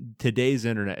in today's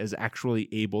internet is actually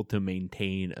able to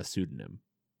maintain a pseudonym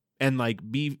and like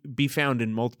be found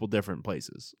in multiple different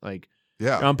places? Like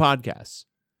you're on podcasts,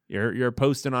 you're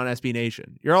posting on SB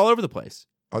Nation, you're all over the place.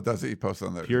 Oh, does he post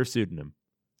on there? Pure pseudonym.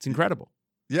 It's incredible.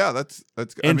 Yeah, that's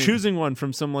and choosing one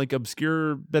from some like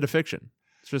obscure bit of fiction.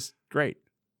 It's just great.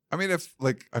 I mean,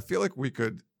 I feel like we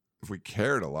could, if we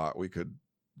cared a lot, we could,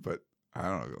 but I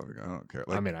don't know. I don't care.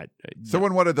 Like, I mean,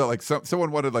 someone wanted the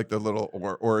someone wanted like the little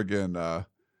Oregon,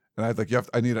 and I was like,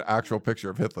 I need an actual picture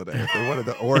of Hithliday. They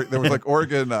wanted there was like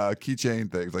Oregon keychain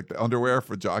things, like the underwear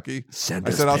for jockey. I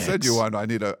said, I'll send you one. I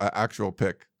need an actual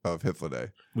pic of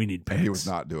Hithliday. We need pics. And he was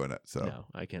not doing it. So no,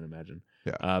 I can't imagine.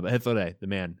 Yeah. But Hithliday, the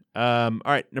man. All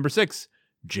right, number 6,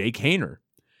 Jake Haener.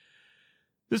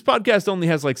 This podcast only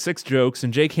has like 6 jokes,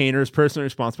 and Jake Haener is personally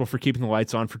responsible for keeping the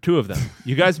lights on for 2 of them.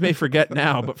 You guys may forget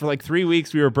now, but for like 3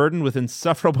 weeks, we were burdened with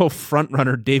insufferable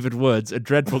frontrunner David Woods, a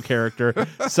dreadful character,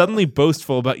 suddenly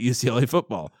boastful about UCLA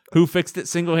football. Who fixed it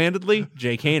single-handedly?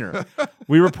 Jake Haener.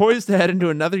 We were poised to head into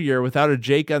another year without a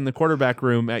Jake in the quarterback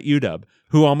room at UW.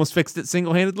 Who almost fixed it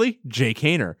single-handedly? Jake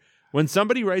Haener. When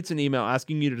somebody writes an email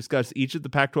asking you to discuss each of the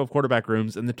Pac-12 quarterback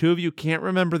rooms and the two of you can't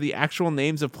remember the actual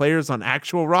names of players on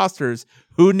actual rosters,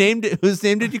 whose name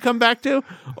did you come back to?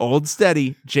 Old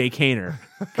steady, Jake Haener.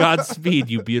 Godspeed,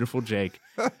 you beautiful Jake.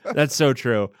 That's so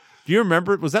true. Do you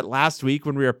remember, was that last week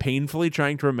when we were painfully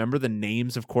trying to remember the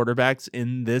names of quarterbacks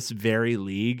in this very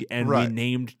league and we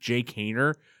named Jake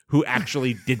Haener, who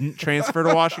actually didn't transfer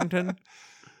to Washington?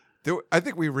 I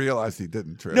think we realized he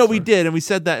didn't transfer. No, we did, and we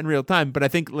said that in real time. But I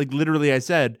think, like, literally I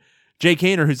said, Jake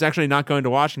Haener, who's actually not going to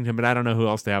Washington, but I don't know who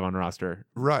else they have on roster.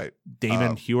 Right.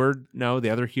 Damon Heward? No, the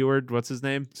other Heward. What's his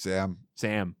name? Sam.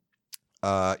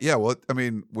 Yeah, well, I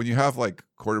mean, when you have, like,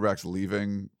 quarterbacks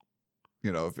leaving,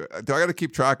 do I got to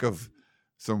keep track of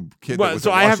some kid that was at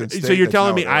Washington State? So you're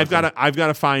telling me I've got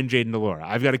to find Jaden DeLora.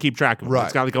 I've got to keep track of him. Right.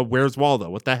 It's got like a Where's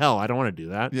Waldo? What the hell? I don't want to do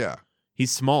that. Yeah.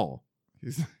 He's small.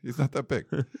 He's not that big.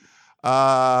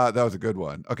 That was a good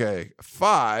one. Okay,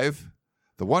 5,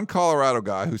 the one Colorado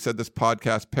guy who said this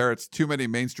podcast parrots too many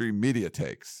mainstream media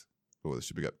takes. Oh, this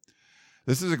should be good.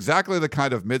 This is exactly the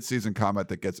kind of midseason comment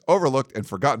that gets overlooked and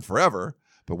forgotten forever,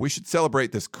 but we should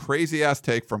celebrate this crazy-ass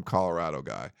take from Colorado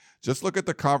guy. Just look at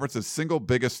the conference's single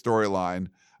biggest storyline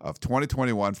of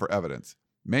 2021 for evidence.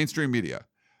 Mainstream media.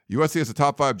 USC has a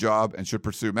top 5 job and should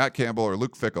pursue Matt Campbell or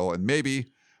Luke Fickell and maybe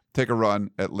take a run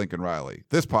at Lincoln Riley.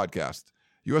 This podcast.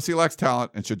 USC lacks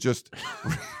talent and should just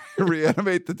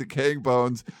reanimate the decaying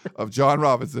bones of John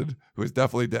Robinson, who is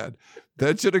definitely dead.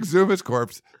 Then should exhume his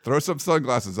corpse, throw some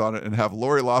sunglasses on it, and have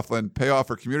Lori Loughlin pay off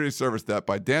her community service debt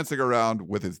by dancing around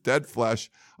with his dead flesh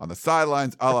on the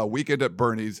sidelines a la Weekend at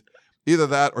Bernie's. Either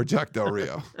that or Jack Del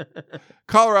Rio.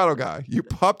 Colorado guy, you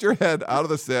popped your head out of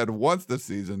the sand once this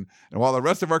season, and while the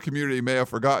rest of our community may have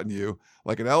forgotten you,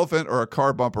 like an elephant or a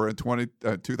car bumper in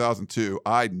 2002,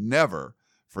 I never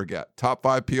forget. Top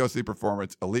 5 POC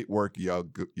performance, elite work, you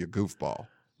goofball.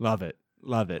 Love it.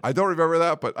 I don't remember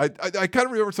that, but I kind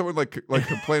of remember someone like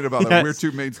complaining about that. We're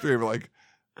too mainstream. We're like,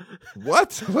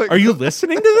 what? Like, are you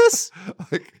listening to this?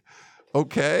 Like,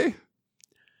 okay.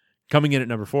 Coming in at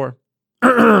number 4.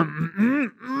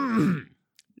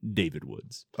 David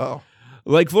Woods. Oh.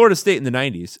 Like Florida State in the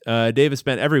 90s, Davis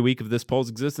spent every week of this poll's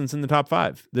existence in the top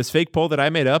 5. This fake poll that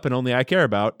I made up and only I care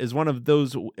about is one of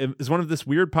this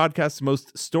weird podcast's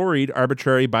most storied,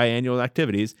 arbitrary biannual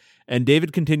activities, and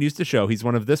David continues to show he's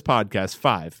one of this podcast's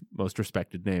 5 most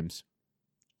respected names.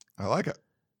 I like it.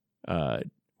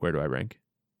 Where do I rank?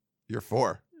 You're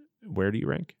 4. Where do you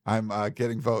rank? I'm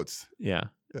getting votes. Yeah.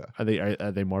 Are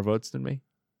they more votes than me?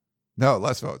 No,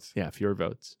 less votes. Yeah, fewer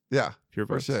votes. Yeah, fewer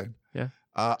votes. For sure. Yeah.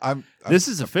 This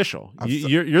is official.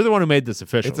 You're the one who made this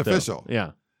official. It's official.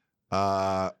 Yeah.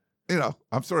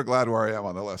 I'm sort of glad where I am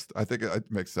on the list. I think it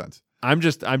makes sense. I'm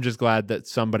just glad that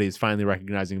somebody's finally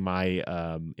recognizing my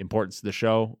importance to the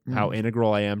show, how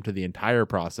integral I am to the entire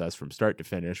process from start to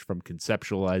finish, from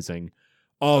conceptualizing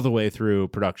all the way through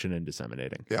production and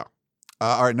disseminating. Yeah.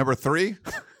 All right, number 3,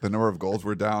 the number of goals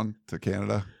we're down to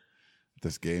Canada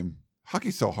this game.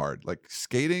 Hockey's so hard. Like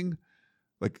skating,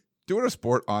 like doing a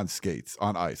sport on skates,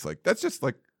 on ice. Like that's just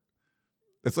like,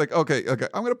 it's like, okay,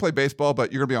 I'm going to play baseball,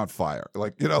 but you're going to be on fire.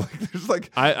 Like, there's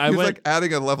like, like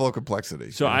adding a level of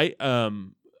complexity. So I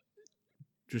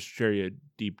just share you a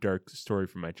deep, dark story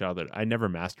from my childhood. I never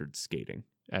mastered skating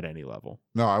at any level.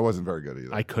 No, I wasn't very good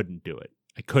either. I couldn't do it.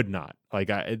 I could not. Like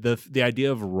the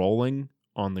idea of rolling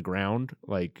on the ground,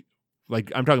 like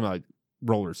I'm talking about like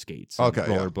roller skates,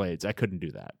 roller blades. I couldn't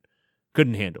do that.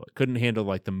 Couldn't handle it. Couldn't handle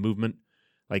like the movement.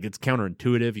 Like it's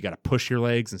counterintuitive. You got to push your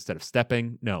legs instead of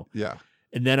stepping. No. Yeah.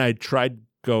 And then I tried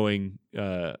going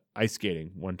ice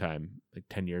skating one time, like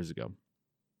 10 years ago.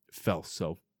 It fell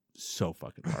so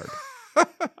fucking hard.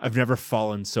 I've never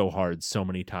fallen so hard so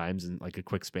many times in like a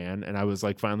quick span. And I was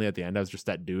like, finally at the end, I was just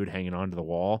that dude hanging on to the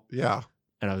wall. Yeah.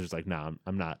 And I was just like, no,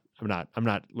 I'm not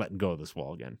letting go of this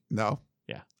wall again. No.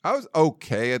 Yeah. I was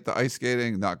okay at the ice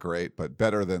skating, not great, but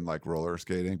better than like roller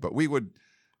skating. But we would,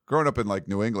 growing up in like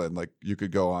New England, like you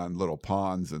could go on little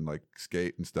ponds and like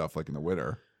skate and stuff like in the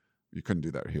winter. You couldn't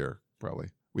do that here, probably.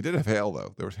 We did have hail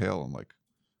though. There was hail in like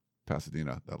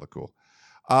Pasadena. That looked cool.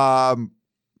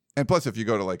 And plus, if you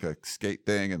go to like a skate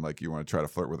thing and like you want to try to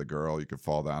flirt with a girl, you could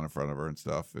fall down in front of her and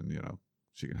stuff, and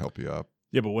she can help you up.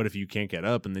 Yeah, but what if you can't get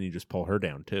up and then you just pull her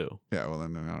down too? Yeah, well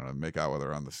then I don't know, make out with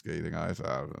her on the skating ice.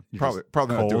 I don't know.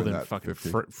 Probably not doing and that. Fucking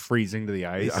freezing to the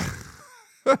ice.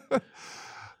 Yeah.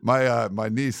 My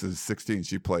niece is 16.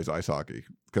 She plays ice hockey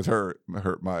because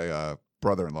my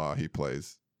brother-in-law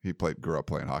grew up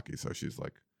playing hockey, so she's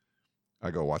like,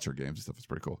 I go watch her games and stuff. It's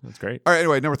pretty cool. That's great. All right,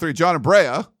 anyway, number 3, John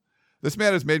Abrea. This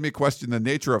man has made me question the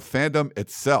nature of fandom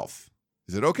itself.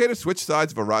 Is it okay to switch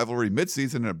sides of a rivalry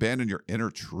midseason and abandon your inner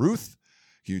truth?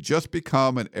 Can you just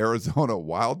become an Arizona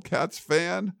Wildcats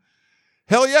fan?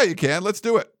 Hell yeah, you can. Let's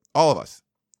do it. All of us.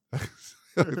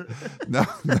 No,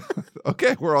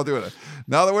 okay, we're all doing it.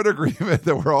 Now that we're in agreement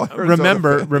that we're all Arizona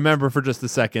fans. Remember for just a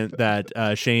second that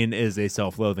Shane is a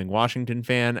self-loathing Washington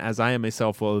fan, as I am a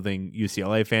self-loathing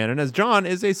UCLA fan, and as John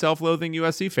is a self-loathing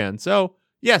USC fan. So,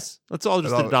 yes, let's all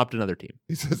just adopt another team.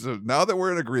 He says, so now that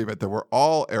we're in agreement that we're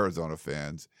all Arizona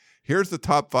fans, here's the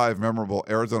top 5 memorable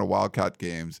Arizona Wildcat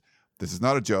games. This is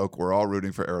not a joke. We're all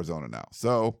rooting for Arizona now.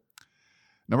 So,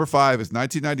 number 5 is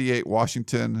 1998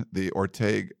 Washington, the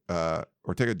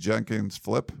Ortega Jenkins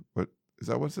flip. What is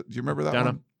that? What's it? Do you remember that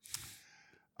one?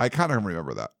 I kind of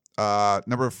remember that.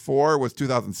 Number 4 was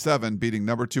 2007, beating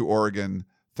number 2 Oregon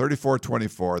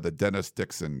 34-24, the Dennis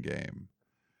Dixon game.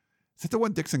 Is that the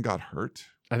one Dixon got hurt?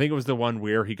 I think it was the one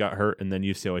where he got hurt and then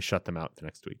UCLA shut them out the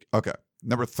next week. Okay.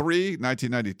 Number 3,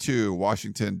 1992,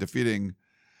 Washington defeating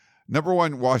number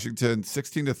 1 Washington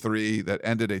 16-3 that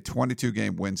ended a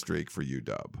 22-game win streak for UW.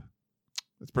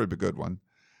 That's a pretty good one.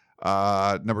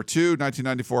 Number 2,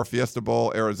 1994 Fiesta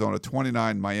Bowl, Arizona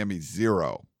 29, Miami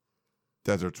 0.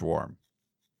 Desert Swarm.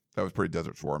 That was pretty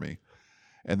Desert Swarmy.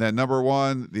 And then number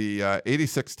 1, the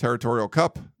 86 Territorial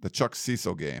Cup, the Chuck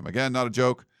Cecil game. Again, not a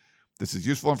joke. This is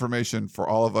useful information for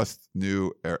all of us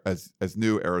new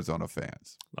Arizona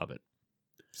fans. Love it.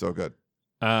 So good.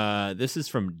 This is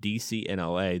from DC in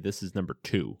LA. This is number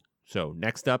 2. So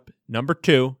next up, number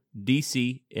 2,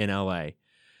 DC in LA.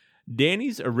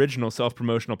 Danny's original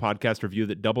self-promotional podcast review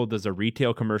that doubled as a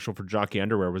retail commercial for Jockey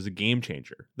Underwear was a game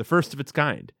changer, the first of its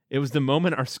kind. It was the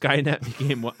moment our Skynet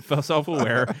became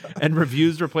self-aware and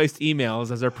reviews replaced emails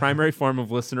as our primary form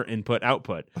of listener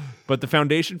input-output. But the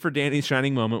foundation for Danny's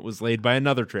shining moment was laid by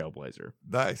another trailblazer.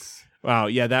 Nice. Wow,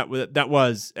 yeah, that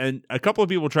was, and a couple of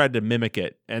people tried to mimic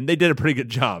it, and they did a pretty good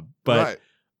job, but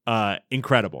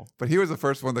incredible. But he was the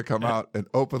first one to come out and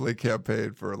openly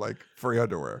campaign for like free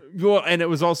underwear. Well, and it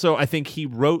was also, I think he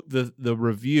wrote the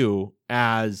review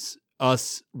as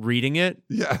us reading it.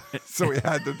 Yeah, so we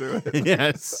had to do it.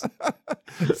 Yes.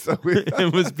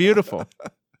 It was beautiful.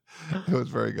 It was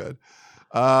very good.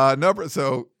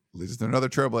 So leads us to another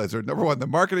trailblazer. Number 1, the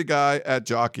marketing guy at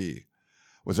Jockey.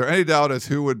 Was there any doubt as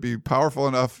who would be powerful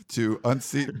enough to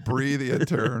unseat Bree the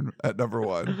intern at number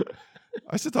 1?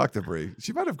 I should talk to Bree.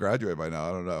 She might have graduated by now.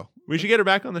 I don't know. We should get her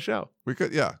back on the show. We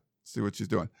could, yeah. See what she's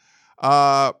doing.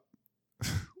 What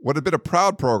had been a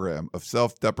proud program of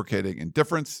self-deprecating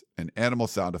indifference and animal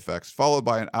sound effects, followed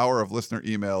by an hour of listener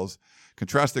emails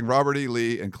contrasting Robert E.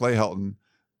 Lee and Clay Helton,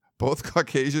 both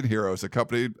Caucasian heroes,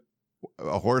 accompanied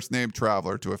a horse named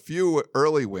Traveler to a few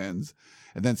early wins,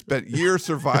 and then spent years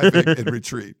surviving in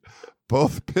retreat.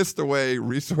 Both pissed away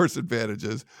resource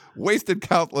advantages, wasted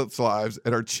countless lives,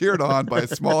 and are cheered on by a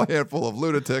small handful of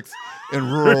lunatics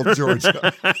in rural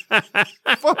Georgia.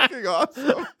 Fucking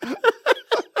awesome.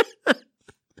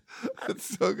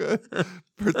 That's so good.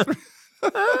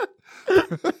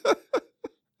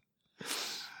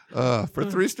 For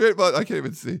 3 straight months, I can't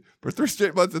even see. For 3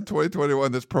 straight months in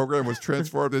 2021, this program was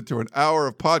transformed into an hour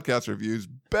of podcast reviews,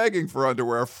 begging for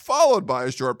underwear, followed by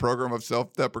a short program of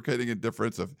self-deprecating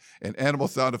indifference and animal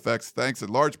sound effects, thanks in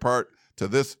large part to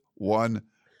this one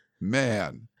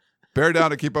man. Bear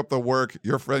down to keep up the work,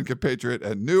 your friend, compatriot,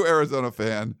 and new Arizona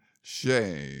fan,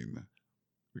 Shane.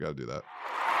 We got to do that.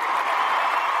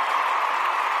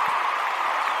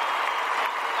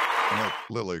 I'm like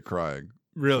literally crying.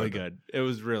 Really good. It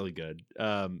was really good.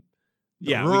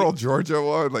 Yeah, rural Georgia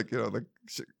one, like, you know, like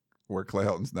where Clay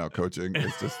Helton's now coaching,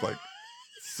 is just like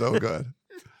so good.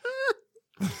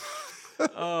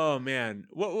 Oh man,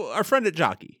 well, our friend at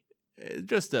Jockey,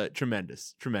 just a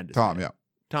tremendous Tom, man. yeah,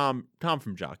 Tom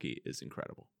from Jockey is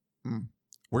incredible.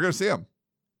 We're gonna see him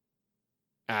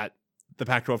at the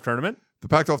Pac-12 tournament. The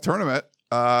Pac-12 tournament.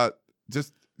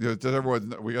 Just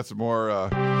everyone, we got some more.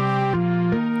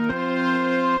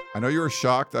 I know you were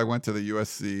shocked. I went to the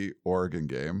USC Oregon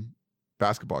game,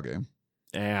 basketball game,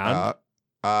 and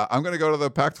I'm going to go to the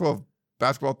Pac-12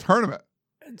 basketball tournament.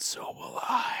 And so will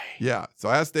I. Yeah. So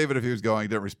I asked David if he was going. He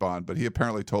didn't respond, but he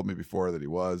apparently told me before that he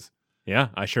was. Yeah,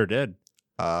 I sure did.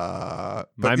 My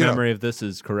memory of this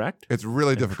is correct. It's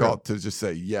really difficult to just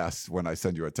say yes when I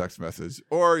send you a text message,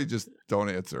 or you just don't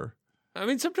answer. I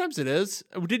mean, sometimes it is.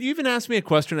 Did you even ask me a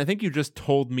question? I think you just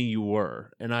told me you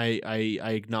were, and I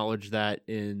acknowledge that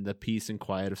in the peace and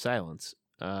quiet of silence.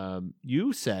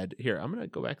 You said, here, I'm going to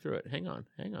go back through it. Hang on.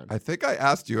 I think I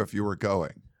asked you if you were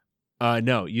going.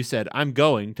 No, you said, I'm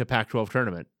going to Pac-12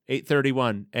 tournament,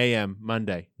 8:31 a.m.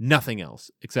 Monday. Nothing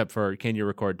else, except for, can you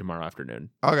record tomorrow afternoon?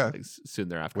 Okay. Like, soon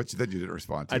thereafter. Which then you didn't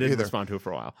respond to I didn't either. respond to it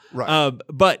for a while. Right.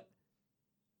 But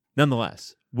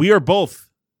nonetheless, we are both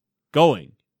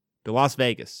going to Las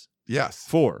Vegas Yes.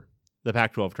 for the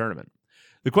Pac-12 tournament.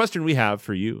 The question we have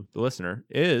for you, the listener,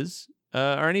 is,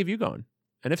 are any of you going?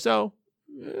 And if so,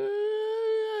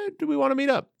 do we want to meet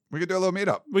up? We could do a little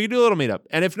meetup. We could do a little meetup.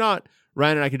 And if not,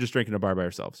 Ryan and I could just drink in a bar by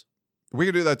ourselves. We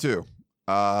could do that too.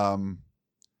 I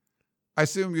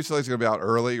assume UCLA's going to be out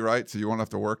early, right? So you won't have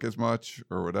to work as much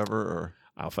or whatever. Or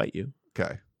I'll fight you.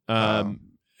 okay.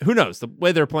 Who knows? The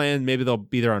way they're playing, maybe they'll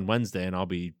be there on Wednesday and I'll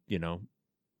be,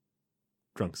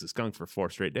 drunk as a skunk for 4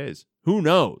 straight days. Who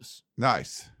knows?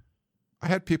 Nice. I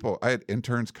had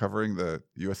interns covering the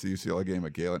USC-UCLA game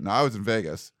at Galen. Now, I was in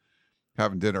Vegas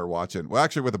having dinner watching, well,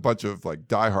 actually with a bunch of like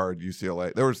diehard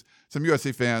UCLA. There was some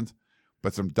USC fans,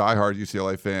 but some diehard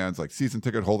UCLA fans, like season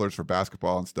ticket holders for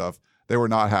basketball and stuff. They were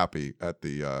not happy at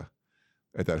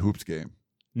that hoops game.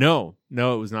 No,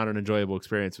 it was not an enjoyable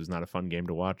experience. It was not a fun game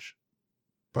to watch.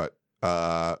 But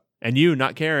and you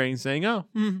not caring, saying, "Oh,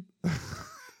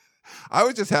 I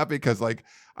was just happy because like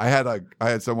I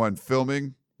had someone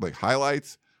filming like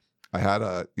highlights. I had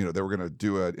they were going to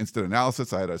do an instant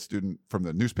analysis. I had a student from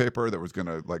the newspaper that was going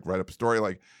to like write up a story.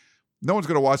 Like no one's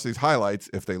going to watch these highlights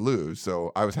if they lose.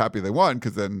 So I was happy they won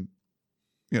because then,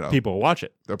 people watch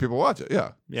it. People watch it.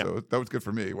 Yeah. Yeah. So that was good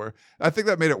for me. Where I think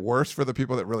that made it worse for the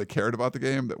people that really cared about the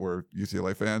game that were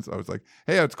UCLA fans. I was like,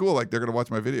 hey, it's cool. Like they're going to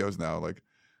watch my videos now. Like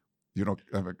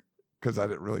because I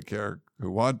didn't really care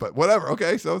who won, but whatever.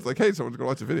 Okay. So it's like, hey, someone's going to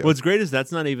watch the video. What's great is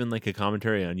that's not even like a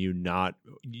commentary on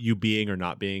you being or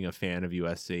not being a fan of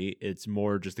USC. It's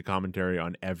more just a commentary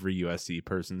on every USC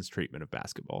person's treatment of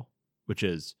basketball, which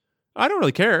is, I don't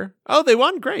really care. Oh, they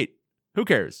won? Great. Who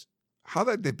cares? How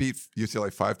did they beat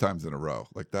UCLA 5 times in a row?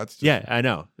 Like that's just, yeah, I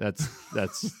know. That's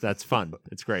fun.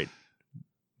 It's great.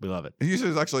 We love it. UCLA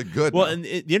is actually good. Well, now. and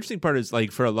the interesting part is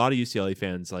like for a lot of UCLA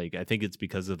fans, like I think it's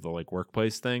because of the like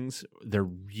workplace things. They're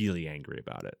really angry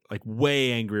about it, like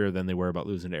way angrier than they were about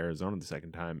losing to Arizona the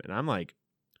second time. And I'm like,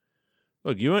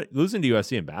 look, losing to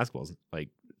USC in basketball is like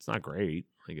it's not great.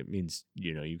 Like it means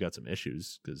you've got some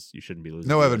issues because you shouldn't be losing.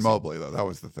 No to Evan USC. Mobley though. That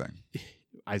was the thing.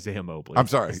 Isaiah Mobley. I'm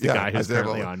sorry. Is the Yeah, guy who's Isaiah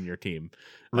currently Mobley. on your team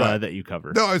Right. that you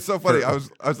cover. No, it's so funny. I was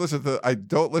listening to. I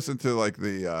don't listen to like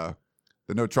the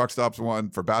No Truck Stops one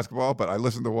for basketball, but I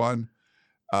listened to one,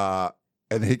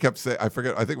 and he kept saying, I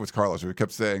forget, I think it was Carlos, who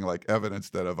kept saying like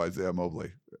evidence that of Isaiah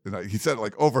Mobley. And he said it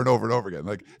like over and over and over again.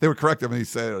 Like they would correct him, and he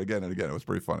said it again and again. It was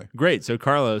pretty funny. Great. So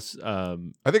Carlos, I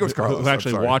think it was Carlos who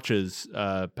actually I'm sorry. watches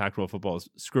Pac-12 football, is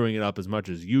screwing it up as much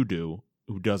as you do,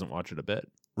 who doesn't watch it a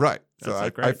bit. Right. So That's I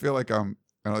great. feel like I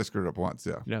only screwed it up once.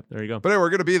 Yeah. Yeah, there you go. But anyway, we're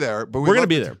going to be there. But We're gonna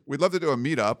be there. We'd love to do a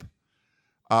meetup.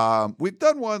 We've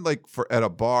done one like at a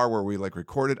bar where we like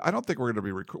recorded. I don't think we're going to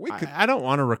be recording. I don't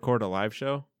want to record a live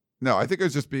show. No, I think it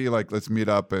would just be like, let's meet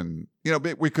up and,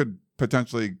 we could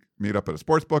potentially meet up at a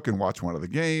sports book and watch one of the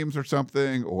games or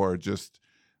something, or just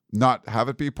not have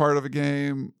it be part of a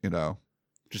game,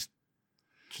 Just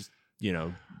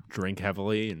drink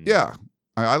heavily and Yeah.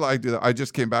 I like to do that. I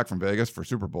just came back from Vegas for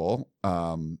Super Bowl.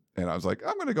 And I was like,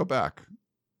 I'm going to go back.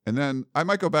 And then I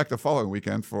might go back the following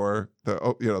weekend for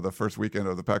the first weekend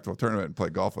of the Pac-12 tournament and play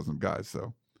golf with some guys.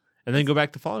 So, and then go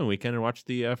back the following weekend and watch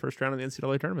the first round of the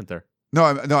NCAA tournament there. no,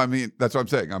 I mean, that's what I'm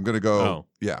saying. I'm going to go. Oh.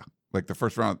 Yeah. Like the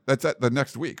first round. That's at the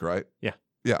next week, right? Yeah.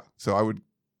 Yeah. So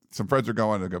some friends are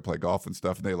going to go play golf and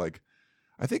stuff. And they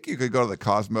I think you could go to the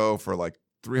Cosmo for like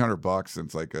 $300 and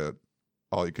it's like a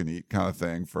all you can eat kind of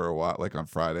thing for a while, like on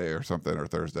Friday or something or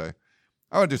Thursday.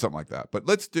 I would do something like that. But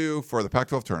let's do for the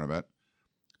Pac-12 tournament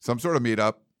some sort of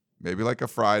meetup, maybe like a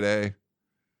Friday.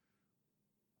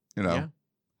 Maybe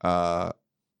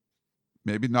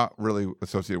not really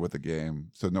associated with the game,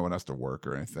 so no one has to work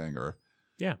or anything. Or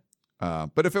Yeah.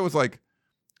 But if it was like,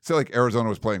 say, like Arizona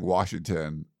was playing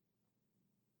Washington,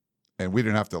 and we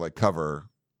didn't have to like cover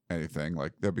anything,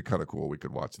 like that'd be kind of cool. We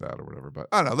could watch that or whatever. But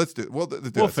I don't know. Let's do. We'll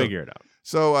Figure it out.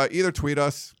 So either tweet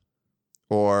us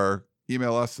or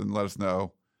email us and let us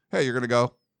know. Hey, you're gonna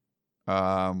go.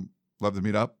 Love to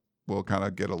meet up. We'll kind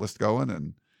of get a list going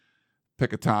and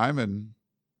pick a time and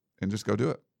just go do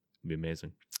it. It'd be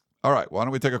amazing. All right. Why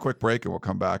don't we take a quick break and we'll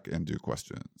come back and do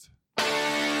questions.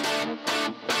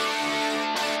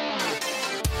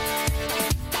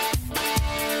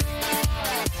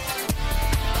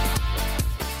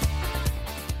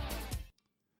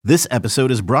 This episode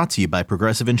is brought to you by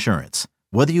Progressive Insurance.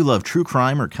 Whether you love true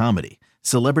crime or comedy,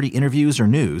 celebrity interviews or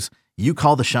news, you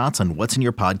call the shots on what's in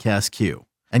your podcast queue.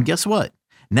 And guess what?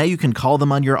 Now you can call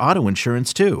them on your auto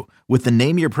insurance too with the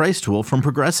Name Your Price tool from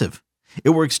Progressive.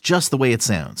 It works just the way it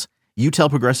sounds. You tell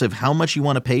Progressive how much you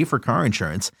want to pay for car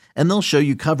insurance, and they'll show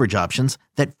you coverage options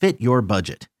that fit your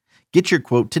budget. Get your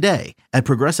quote today at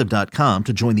Progressive.com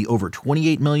to join the over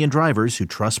 28 million drivers who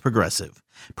trust Progressive.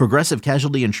 Progressive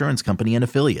Casualty Insurance Company and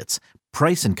Affiliates.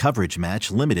 Price and coverage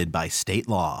match limited by state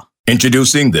law.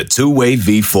 Introducing the Two-Way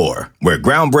V4, where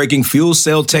groundbreaking fuel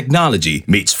cell technology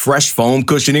meets fresh foam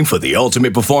cushioning for the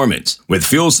ultimate performance. With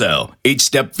Fuel Cell, each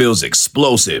step feels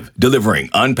explosive, delivering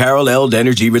unparalleled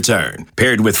energy return.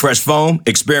 Paired with fresh foam,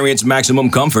 experience maximum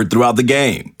comfort throughout the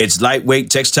game. Its lightweight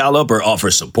textile upper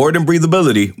offers support and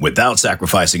breathability without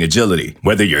sacrificing agility.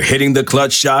 Whether you're hitting the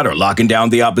clutch shot or locking down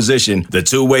the opposition, the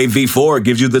Two-Way V4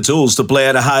 gives you the tools to play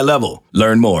at a high level.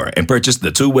 Learn more and purchase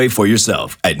the Two-Way for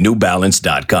yourself at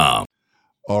NewBalance.com.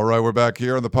 All right, we're back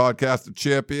here on the Podcast of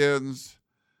Champions.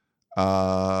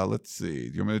 Let's see.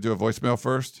 Do you want me to do a voicemail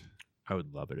first? I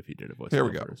would love it if you did a voicemail. Here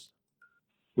we go. First.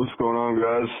 What's going on,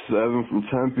 guys? Evan from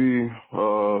Tempe.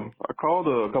 I called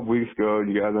a couple weeks ago.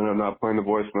 You guys ended up not playing the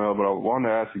voicemail, but I wanted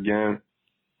to ask again.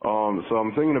 So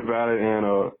I'm thinking about it,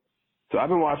 and so I've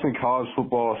been watching college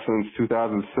football since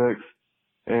 2006,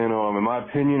 and in my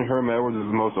opinion, Herm Edwards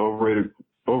is the most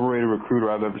overrated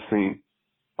recruiter I've ever seen.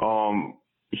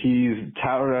 He's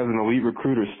touted as an elite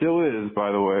recruiter, still is,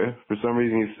 by the way. For some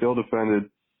reason, he's still defended.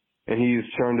 And he's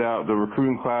turned out the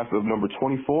recruiting class of number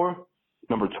 24,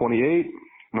 number 28,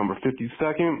 number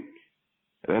 52nd,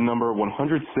 and number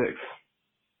 106.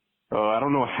 I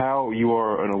don't know how you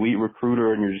are an elite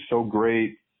recruiter and you're just so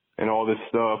great and all this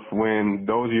stuff when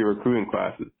those are your recruiting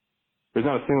classes. There's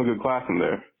not a single good class in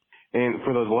there. And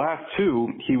for those last two,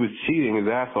 he was cheating his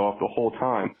ass off the whole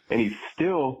time. And he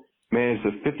still managed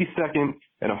the 52nd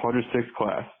and 106th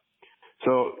class.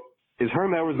 So is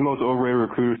Herm Edwards the most overrated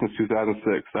recruiter since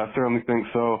 2006? I certainly think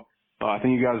so. I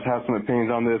think you guys have some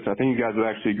opinions on this. I think you guys would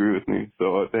actually agree with me.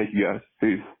 So thank you guys.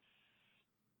 Peace.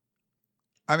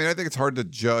 I mean, I think it's hard to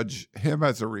judge him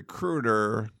as a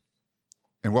recruiter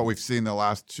and what we've seen the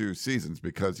last two seasons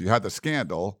because you had the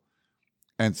scandal.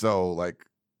 And so, like,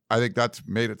 I think that's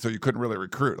made it so you couldn't really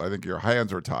recruit. I think your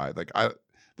hands were tied. Like,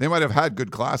 they might have had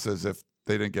good classes if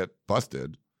they didn't get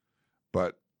busted,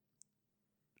 but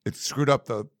it screwed up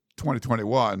the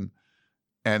 2021,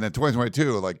 and then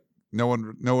 2022. Like no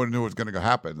one knew what was going to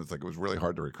happen. It's like it was really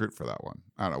hard to recruit for that one.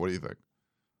 I don't know. What do you think?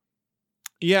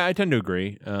 Yeah, I tend to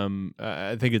agree.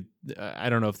 I think I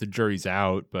don't know if the jury's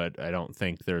out, but I don't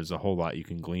think there's a whole lot you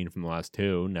can glean from the last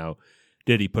two. Now,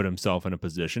 did he put himself in a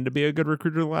position to be a good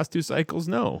recruiter the last two cycles?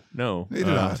 No, he did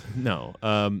not. No.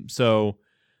 So.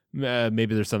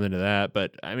 Maybe there's something to that,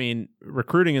 but I mean,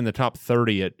 recruiting in the top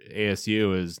 30 at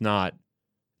ASU it's not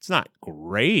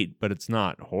great, but it's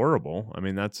not horrible. I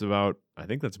mean, I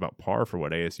think that's about par for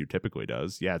what ASU typically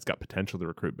does. Yeah, it's got potential to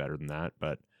recruit better than that,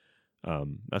 but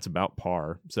that's about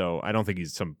par. So I don't think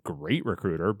he's some great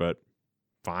recruiter, but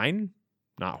fine,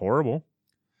 not horrible.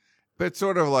 But it's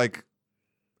sort of like,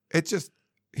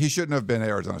 he shouldn't have been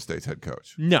Arizona State's head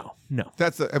coach. No.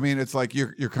 It's like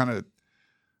you're kind of,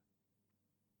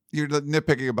 you're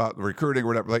nitpicking about recruiting or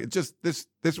whatever. Like this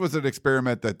was an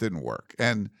experiment that didn't work,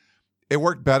 and it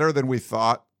worked better than we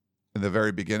thought in the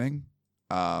very beginning,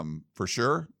 for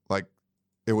sure. Like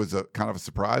it was a kind of a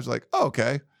surprise. Like, oh,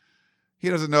 okay, he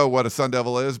doesn't know what a Sun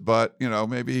Devil is, but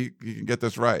maybe he can get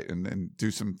this right and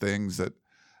do some things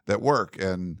that work.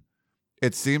 And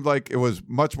it seemed like it was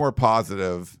much more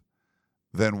positive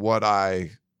than what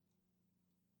I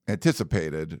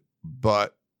anticipated,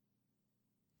 but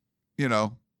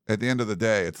at the end of the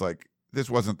day, it's like, this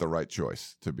wasn't the right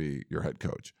choice to be your head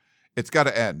coach. It's got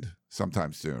to end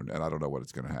sometime soon, and I don't know what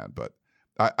it's going to have. But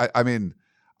I mean,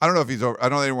 I don't know if he's over. I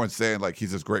don't know anyone's saying like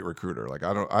he's this great recruiter. Like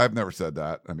I've never said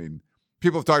that. I mean,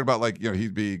 people have talked about like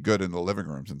he'd be good in the living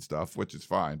rooms and stuff, which is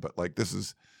fine. But like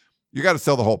you got to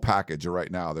sell the whole package. And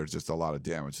right now, there's just a lot of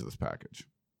damage to this package.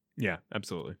 Yeah,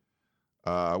 absolutely.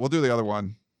 We'll do the other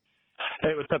one.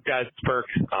 Hey, what's up, guys? It's Burke.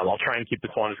 I'll try and keep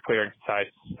this one as clear and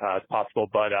concise as possible.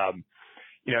 But,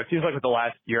 it seems like with the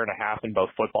last year and a half in both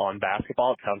football and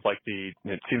basketball,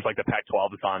 it seems like the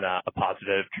Pac-12 is on a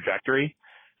positive trajectory.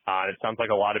 It sounds like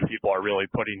a lot of people are really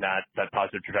putting that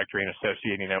positive trajectory and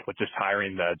associating it with just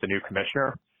hiring the new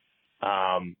commissioner.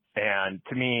 And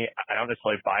to me, I don't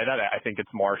necessarily buy that. I think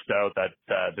it's more so that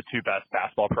the two best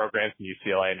basketball programs in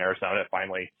UCLA and Arizona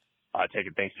finally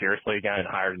taken things seriously again and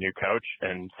hired a new coach.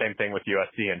 And same thing with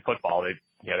USC and football. They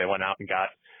went out and got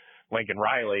Lincoln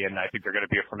Riley, and I think they're going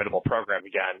to be a formidable program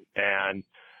again. And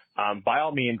by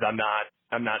all means, I'm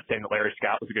not saying that Larry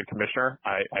Scott was a good commissioner.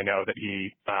 I know that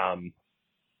he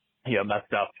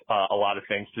messed up a lot of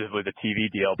things, specifically the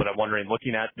TV deal. But I'm wondering,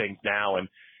 looking at things now and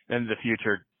in the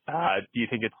future, do you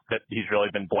think it's that he's really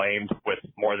been blamed with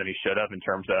more than he should have in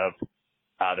terms of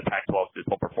the Pac-12's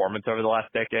dismal performance over the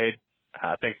last decade?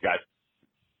 Thanks, guys.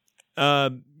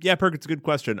 Yeah, Perk, it's a good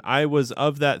question. I was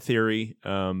of that theory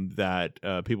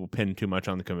that people pin too much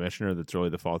on the commissioner. That's really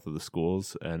the fault of the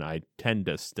schools, and I tend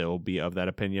to still be of that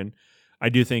opinion. I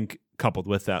do think, coupled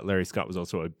with that, Larry Scott was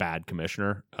also a bad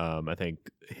commissioner. I think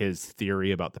his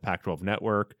theory about the Pac-12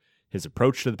 network, his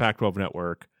approach to the Pac-12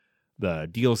 network, the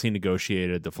deals he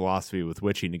negotiated, the philosophy with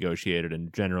which he negotiated,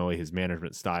 and generally his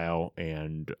management style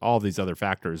and all these other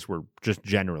factors were just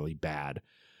generally bad.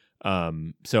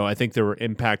 So I think there were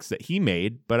impacts that he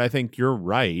made, but I think you're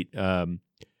right.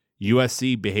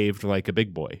 USC behaved like a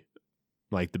big boy,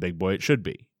 like the big boy it should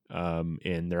be,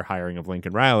 in their hiring of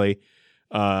Lincoln Riley.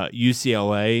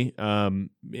 UCLA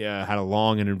had a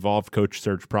long and involved coach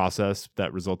search process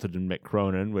that resulted in Mick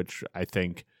Cronin, which I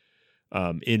think,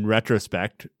 in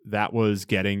retrospect, that was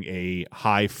getting a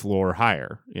high floor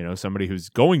hire. You know, somebody who's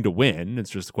going to win.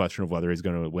 It's just a question of whether he's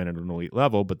going to win at an elite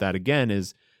level. But that again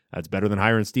that's better than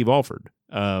hiring Steve Alford.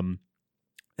 And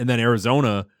then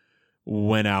Arizona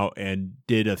went out and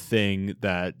did a thing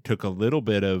that took a little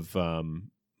bit of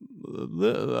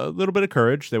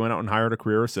courage. They went out and hired a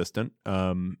career assistant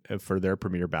for their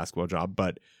premier basketball job,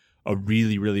 but a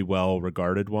really, really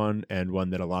well-regarded one, and one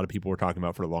that a lot of people were talking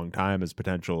about for a long time as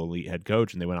potential elite head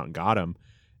coach, and they went out and got him.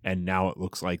 And now it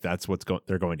looks like that's what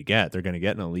they're going to get. They're going to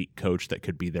get an elite coach that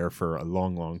could be there for a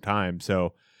long, long time.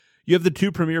 So you have the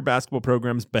two premier basketball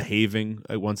programs behaving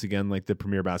once again like the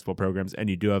premier basketball programs, and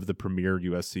you do have the premier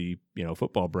USC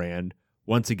football brand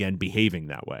once again behaving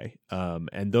that way.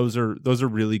 And those are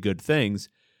really good things.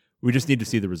 We just need to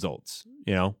see the results.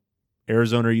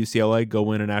 Arizona or UCLA, go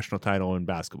win a national title in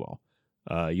basketball.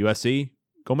 USC,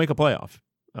 go make a playoff.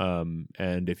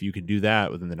 And if you can do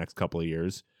that within the next couple of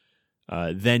years,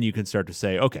 then you can start to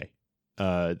say, okay,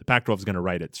 the Pac-12 is going to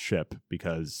right its ship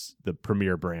because the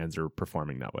premier brands are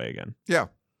performing that way again. Yeah.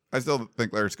 I still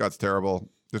think Larry Scott's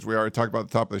terrible. Just we already talked about at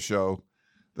the top of the show,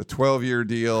 the 12-year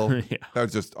deal. Yeah. That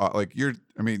was just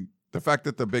the fact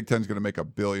that the Big Ten is going to make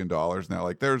 $1 billion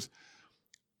now,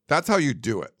 that's how you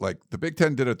do it. Like the Big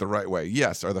Ten did it the right way.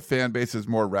 Yes. Are the fan bases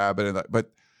more rabid?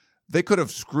 But they could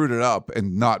have screwed it up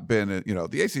and not been,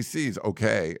 the ACC is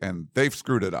okay. And they've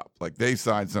screwed it up. Like they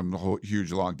signed some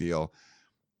huge long deal.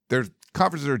 There's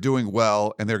conferences are doing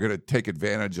well, and they're going to take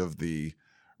advantage of the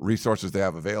resources they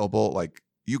have available. Like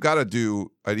you got to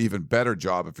do an even better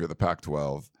job if you're the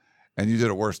Pac-12, and you did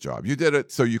a worse job. You did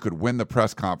it so you could win the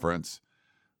press conference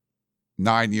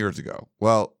 9 years ago.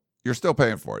 Well, you're still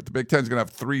paying for it. The Big Ten's going to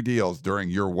have 3 deals during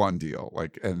your one deal.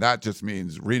 And that just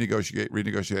means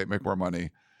renegotiate, make more money,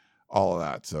 all of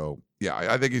that. So yeah,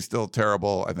 I think he's still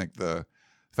terrible. I think the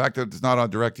fact that it's not on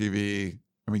DirecTV,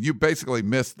 you basically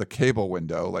missed the cable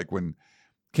window. Like when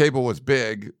cable was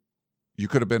big, you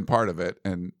could have been part of it.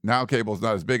 And now cable is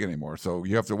not as big anymore. So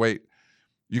you have to wait.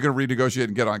 You can renegotiate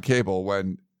and get on cable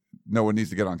when no one needs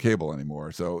to get on cable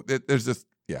anymore. So there's just,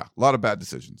 a lot of bad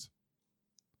decisions.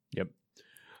 Yep.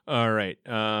 All right.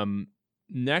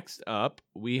 Next up,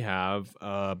 we have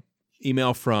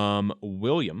email from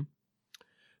William.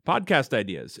 Podcast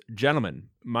ideas. Gentlemen,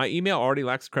 my email already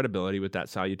lacks credibility with that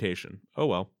salutation. Oh,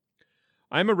 well.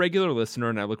 I'm a regular listener,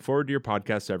 and I look forward to your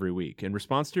podcasts every week. In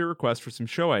response to your request for some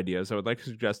show ideas, I would like to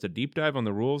suggest a deep dive on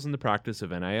the rules and the practice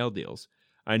of NIL deals.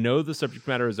 I know the subject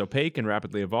matter is opaque and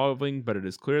rapidly evolving, but it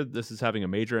is clear that this is having a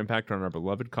major impact on our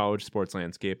beloved college sports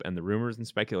landscape, and the rumors and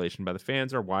speculation by the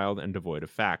fans are wild and devoid of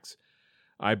facts.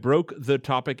 I broke the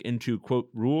topic into, quote,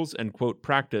 rules and, quote,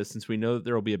 practice, since we know that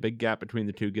there will be a big gap between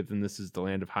the two, given this is the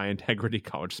land of high-integrity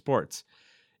college sports.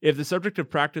 If the subject of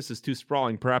practice is too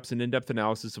sprawling, perhaps an in-depth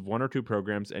analysis of 1 or 2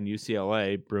 programs and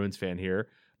UCLA, Bruins fan here,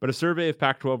 but a survey of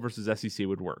Pac-12 versus SEC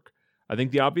would work. I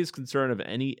think the obvious concern of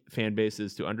any fan base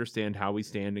is to understand how we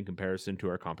stand in comparison to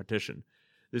our competition.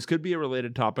 This could be a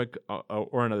related topic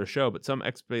or another show, but some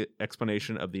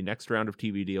explanation of the next round of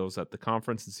TV deals at the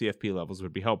conference and CFP levels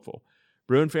would be helpful.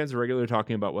 Bruin fans are regularly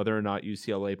talking about whether or not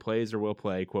UCLA plays or will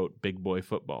play, quote, big boy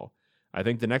football. I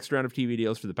think the next round of TV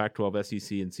deals for the Pac-12,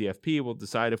 SEC, and CFP will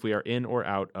decide if we are in or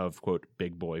out of, quote,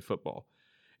 big boy football.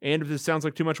 And if this sounds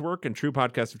like too much work in true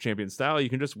Podcast of Champions style, you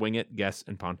can just wing it, guess,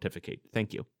 and pontificate.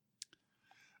 Thank you.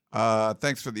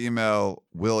 Thanks for the email,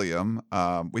 William.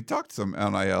 We talked some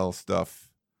NIL stuff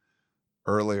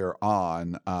earlier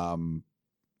on.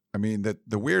 The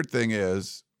weird thing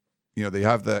is, they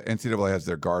have the NCAA has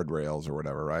their guardrails or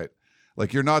whatever, right?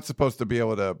 Like you're not supposed to be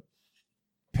able to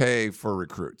pay for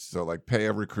recruits. So like pay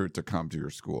a recruit to come to your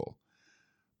school,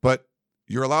 but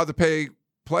you're allowed to pay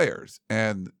players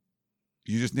and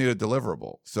you just need a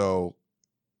deliverable. So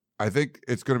I think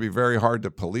it's going to be very hard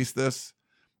to police this.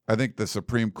 I think the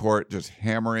Supreme Court just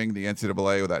hammering the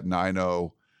NCAA with that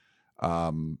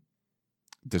 9-0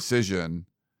 decision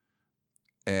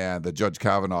and the Judge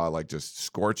Kavanaugh like just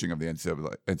scorching of the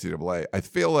NCAA. I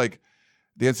feel like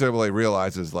the NCAA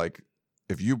realizes like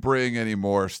if you bring any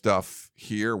more stuff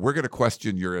here, we're going to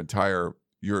question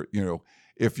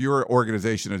if your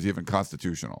organization is even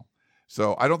constitutional.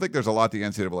 So I don't think there's a lot the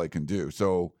NCAA can do.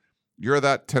 So you're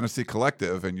that Tennessee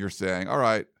collective and you're saying, all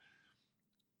right,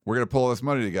 we're going to pull this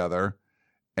money together,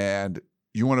 and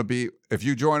you want to be, if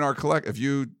you join our if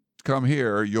you come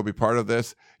here, you'll be part of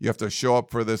this. You have to show up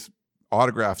for this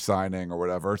autograph signing or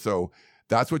whatever. So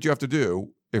that's what you have to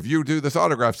do. If you do this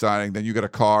autograph signing, then you get a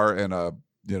car and an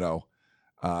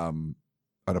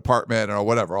apartment or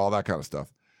whatever, all that kind of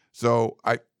stuff. So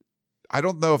I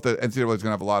don't know if the NCAA is going to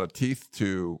have a lot of teeth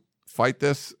to fight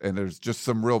this, and there's just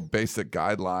some real basic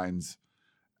guidelines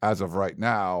as of right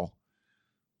now,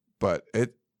 but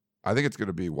I think it's going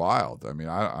to be wild. I mean,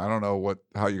 I don't know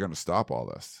how you're going to stop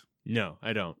all this. No,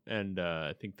 I don't. And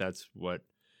I think that's what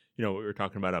we were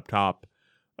talking about up top.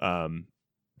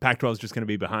 Pac-12 is just going to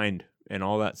be behind and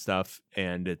all that stuff.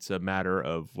 And it's a matter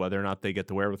of whether or not they get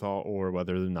the wherewithal or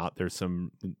whether or not there's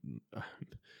some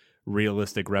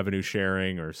realistic revenue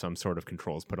sharing or some sort of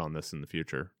controls put on this in the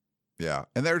future. Yeah.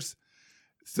 And there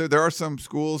are some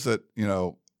schools that,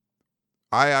 you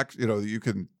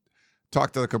can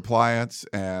talk to the compliance,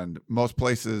 and most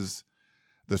places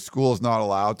the school is not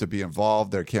allowed to be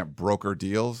involved. They can't broker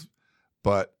deals.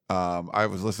 But I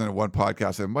was listening to one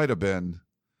podcast. It might have been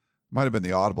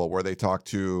the Audible, where they talked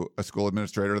to a school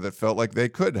administrator that felt like they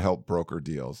could help broker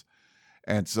deals.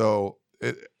 And so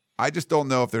I just don't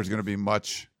know if there's going to be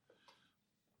much,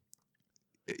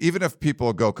 even if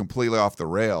people go completely off the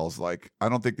rails. Like, I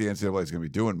don't think the NCAA is going to be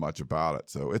doing much about it.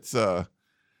 So it's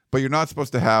but you're not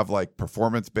supposed to have like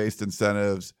performance-based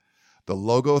incentives. The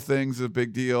logo thing's a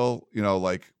big deal.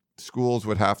 Like schools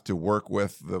would have to work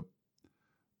with the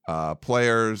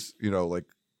players. Like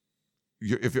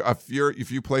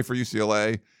if you play for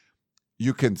UCLA,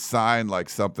 you can sign like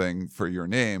something for your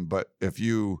name. But if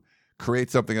you create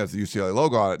something that's the UCLA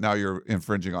logo on it, now you're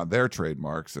infringing on their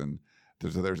trademarks, and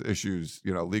there's issues,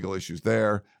 legal issues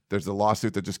there. There's a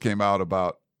lawsuit that just came out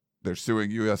about they're suing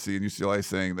USC and UCLA,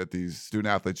 saying that these student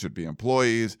athletes should be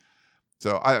employees.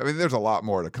 So, I mean, there's a lot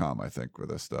more to come, I think, with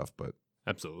this stuff, but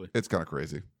absolutely, it's kind of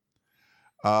crazy.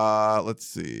 Let's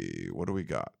see. What do we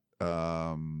got?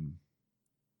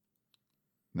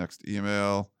 Next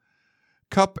email.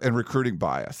 Cup and recruiting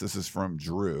bias. This is from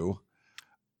Drew.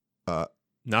 Not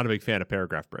a big fan of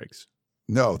paragraph breaks.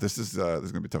 No, this is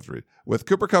going to be tough to read. With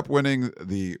Cooper Kupp winning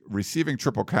the receiving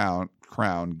triple crown,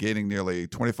 gaining nearly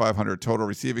 2,500 total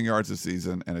receiving yards this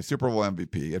season, and a Super Bowl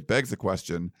MVP, it begs the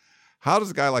question, how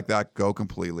does a guy like that go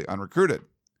completely unrecruited?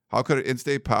 How could an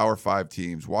in-state Power 5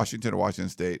 teams, Washington and Washington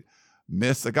State,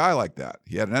 miss a guy like that?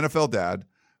 He had an NFL dad,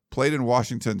 played in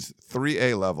Washington's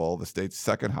 3A level, the state's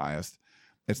second highest.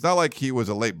 It's not like he was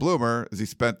a late bloomer, as he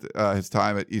spent his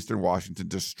time at Eastern Washington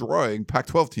destroying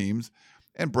Pac-12 teams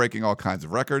and breaking all kinds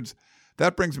of records.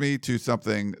 That brings me to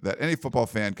something that any football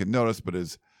fan can notice, but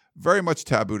is very much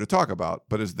taboo to talk about,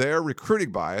 but is their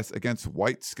recruiting bias against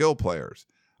white skill players.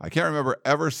 I can't remember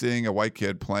ever seeing a white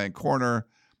kid playing corner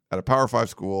at a Power 5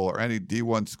 school or any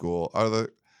D1 school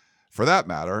for that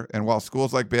matter. And while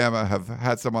schools like Bama have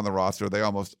had some on the roster, they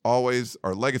almost always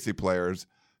are legacy players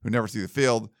who never see the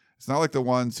field. It's not like the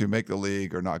ones who make the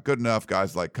league are not good enough.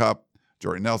 Guys like Kupp,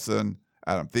 Jordy Nelson,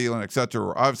 Adam Thielen, etc.,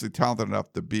 were obviously talented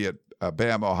enough to be at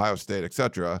Bama, Ohio State,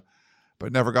 etc.,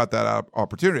 but never got that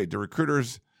opportunity. Do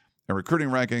recruiters and recruiting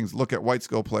rankings look at white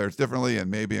skill players differently and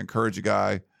maybe encourage a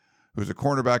guy who's a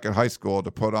cornerback in high school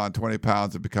to put on 20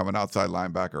 pounds and become an outside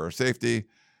linebacker or safety?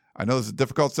 I know this is a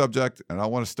difficult subject, and I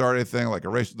don't want to start anything like a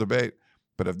racial debate,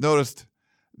 but I've noticed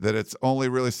that it's only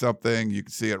really something you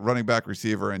can see at running back,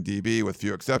 receiver, and DB, with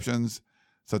few exceptions,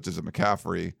 such as a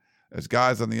McCaffrey. As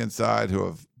guys on the inside who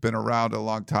have been around a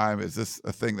long time, is this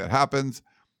a thing that happens?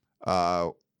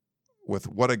 With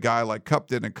what a guy like Kupp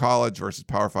did in college versus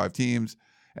Power 5 teams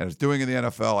and is doing in the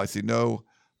NFL, I see no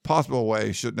possible way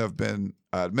he shouldn't have been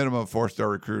at minimum a 4-star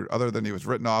recruit, other than he was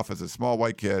written off as a small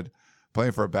white kid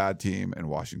playing for a bad team in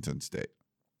Washington State.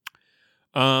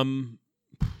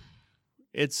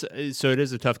 It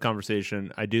is a tough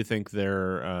conversation. I do think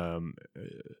the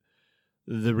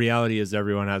reality is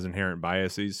everyone has inherent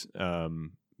biases.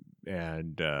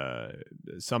 And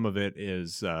some of it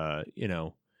is, I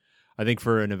think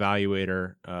for an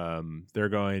evaluator, they're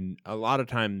going, a lot of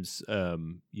times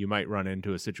you might run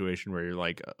into a situation where you're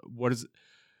like,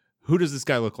 who does this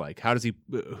guy look like?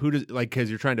 Because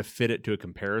you're trying to fit it to a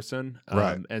comparison.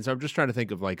 Right. And so I'm just trying to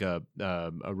think of like a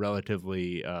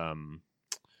relatively,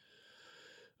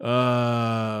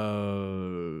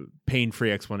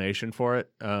 pain-free explanation for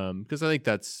it, because I think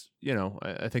that's,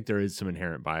 I think there is some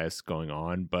inherent bias going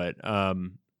on, but I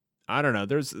don't know.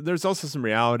 There's also some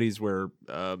realities where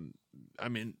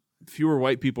fewer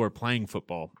white people are playing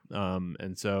football,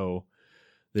 and so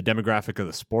the demographic of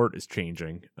the sport is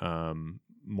changing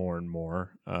more and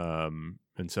more, and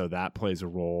so that plays a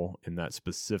role in that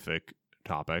specific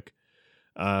topic.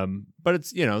 But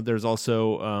it's there's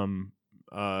also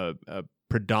a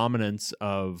predominance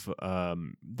of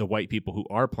the white people who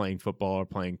are playing football are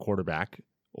playing quarterback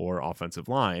or offensive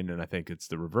line, and I think it's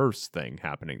the reverse thing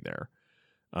happening there,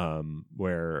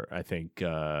 where I think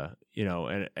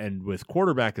and with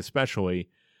quarterback especially,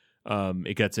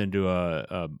 it gets into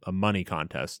a money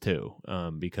contest too,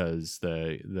 because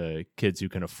the kids who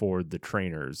can afford the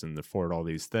trainers and afford all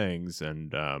these things,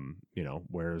 and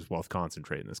where does wealth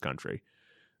concentrate in this country?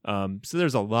 So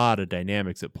there's a lot of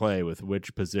dynamics at play with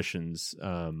which positions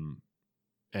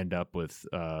end up with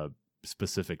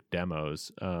specific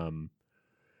demos.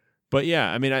 But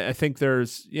yeah, I think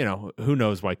there's, who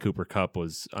knows why Cooper Kupp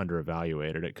was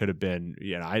underevaluated. It could have been,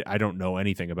 I don't know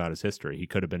anything about his history. He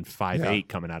could have been 5'8"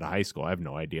 coming out of high school. I have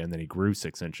no idea. And then he grew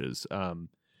 6 inches. And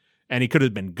he could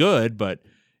have been good, but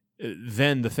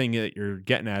then the thing that you're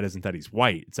getting at isn't that he's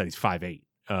white. It's that he's 5'8".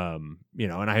 And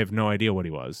I have no idea what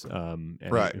he was. And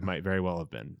right. It might very well have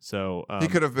been. So he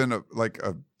could have been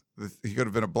he could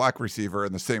have been a black receiver,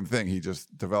 and the same thing. He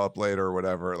just developed later or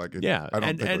whatever. Like,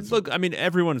 look,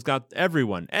 everyone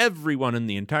in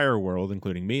the entire world,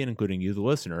 including me and including you, the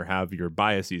listener, have your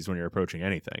biases when you're approaching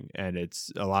anything, and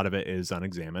a lot of it is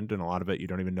unexamined, and a lot of it you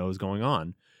don't even know is going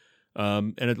on.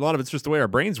 And a lot of it's just the way our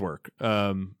brains work.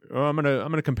 I'm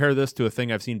gonna compare this to a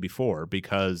thing I've seen before,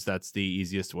 because that's the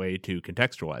easiest way to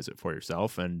contextualize it for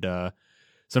yourself. And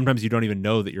sometimes you don't even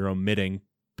know that you're omitting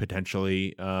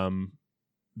potentially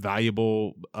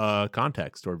valuable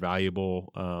context or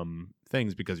valuable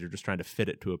things, because you're just trying to fit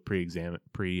it to a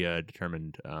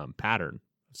predetermined pattern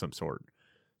of some sort.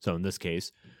 So in this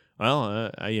case,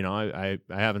 I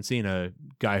haven't seen a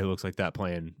guy who looks like that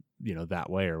playing that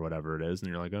way or whatever it is, and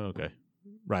you're like, oh, okay,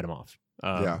 write him off.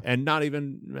 And not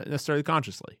even necessarily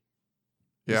consciously.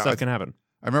 Yeah, stuff can happen.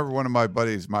 I remember one of my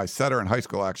buddies, my setter in high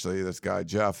school, actually, this guy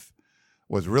Jeff,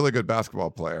 was a really good basketball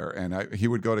player, and he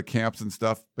would go to camps and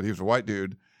stuff, but he was a white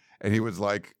dude, and he was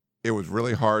like, it was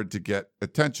really hard to get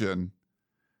attention,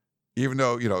 even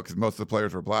though, because most of the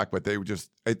players were black, but they would just,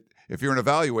 if you're an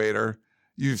evaluator,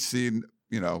 you've seen,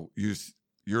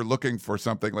 you're looking for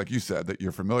something, like you said, that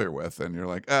you're familiar with, and you're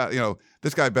like,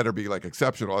 this guy better be like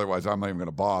exceptional, otherwise I'm not even going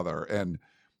to bother. And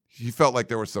he felt like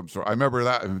there was some sort. I remember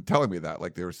that him telling me that,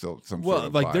 like there was still some. Well, sort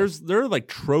of like bias. there are like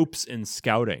tropes in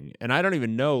scouting, and I don't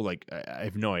even know. Like I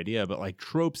have no idea, but like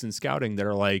tropes in scouting that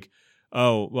are like,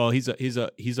 oh, well, he's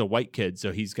a white kid,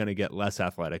 so he's going to get less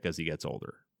athletic as he gets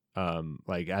older.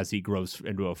 Like as he grows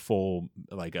into a full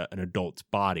an adult's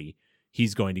body,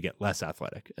 he's going to get less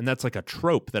athletic. And that's like a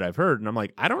trope that I've heard. And I'm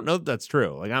like, I don't know if that's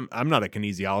true. Like I'm not a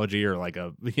kinesiology or like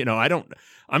I'm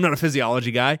not a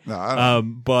physiology guy. No, I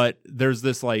don't. But there's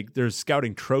there's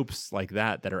scouting tropes like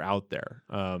that are out there.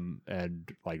 And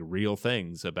like real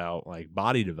things about like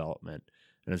body development.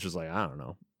 And it's just like, I don't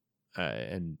know.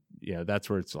 And that's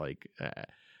where it's like,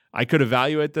 I could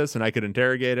evaluate this and I could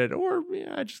interrogate it, or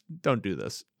I just don't do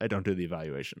this. I don't do the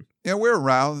evaluation. Yeah, we're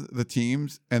around the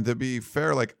teams, and to be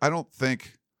fair, like I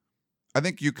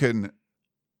think you can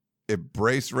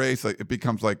embrace race. Like it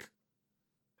becomes like,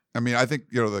 I think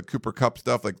the Cooper Kupp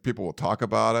stuff. Like people will talk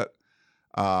about it.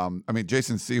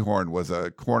 Jason Sehorn was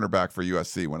a cornerback for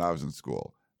USC when I was in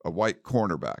school, a white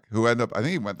cornerback who ended up. I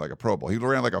think he went like a Pro Bowl. He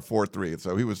ran like a 4.3,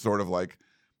 so he was sort of like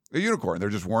a unicorn. There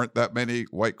just weren't that many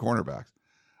white cornerbacks.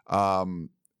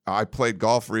 I played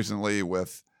golf recently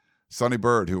with Sonny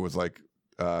Bird, who was like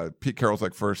Pete Carroll's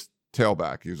like first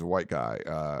tailback. He was a white guy,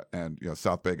 and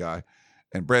South Bay guy,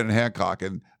 and Brandon Hancock,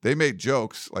 and they made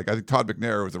jokes. Like I think Todd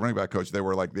McNair was the running back coach. They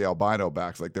were like the albino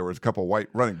backs. Like there was a couple white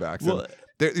running backs, and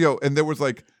and there was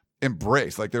like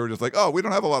embrace. Like they were just like, oh, we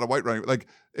don't have a lot of white running. Like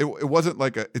it wasn't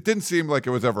like it didn't seem like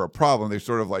it was ever a problem. They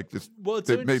sort of like just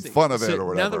they made fun of it or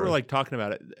whatever. Now that we're like talking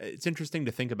about it, it's interesting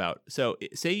to think about. So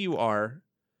say you are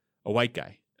a white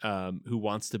guy who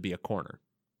wants to be a corner,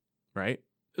 right?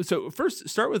 So first,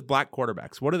 start with black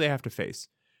quarterbacks. What do they have to face?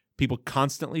 People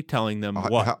constantly telling them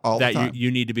that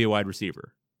you need to be a wide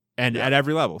receiver, and at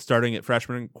every level, starting at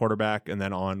freshman quarterback, and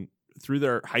then on through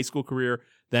their high school career,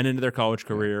 then into their college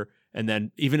career, and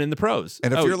then even in the pros.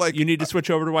 And if you're like, you need to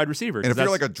switch over to wide receiver. And if you're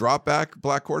like a drop back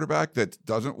black quarterback that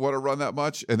doesn't want to run that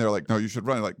much, and they're like, no, you should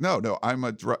run. You're like, no, I'm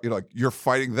you're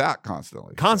fighting that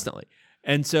constantly.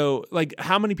 And so, like,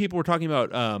 how many people were talking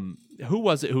about who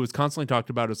was it who was constantly talked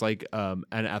about as like an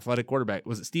athletic quarterback?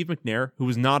 Was it Steve McNair, who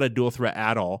was not a dual threat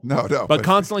at all? No, but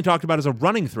constantly talked about as a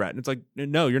running threat. And it's like,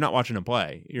 no, you're not watching him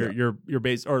play. You're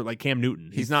based, or like Cam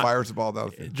Newton. he not fires the ball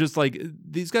down the field. just like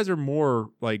these guys are more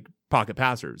like pocket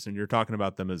passers, and you're talking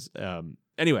about them as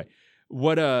anyway.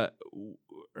 What or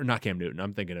not Cam Newton?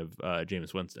 I'm thinking of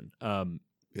Jameis Winston.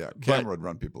 Yeah, Cam would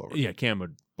run people over. Yeah, Cam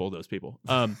would bulldoze people.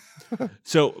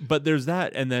 But there's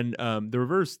that, and then the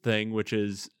reverse thing, which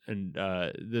is, and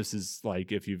this is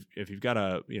like if you've got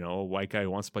a white guy who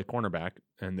wants to play cornerback,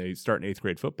 and they start in 8th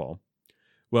grade football.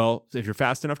 Well, if you're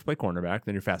fast enough to play cornerback,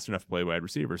 then you're fast enough to play wide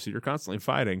receiver. So you're constantly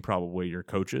fighting probably your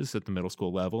coaches at the middle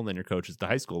school level, and then your coaches at the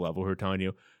high school level who are telling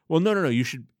you, well, no, you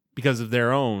should, because of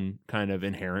their own kind of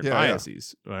inherent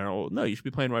biases. Well, no, you should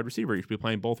be playing wide receiver. You should be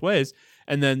playing both ways.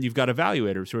 And then you've got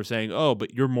evaluators who are saying, oh,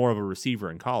 but you're more of a receiver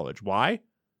in college. Why?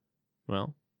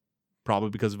 Well, probably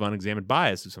because of unexamined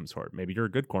bias of some sort. Maybe you're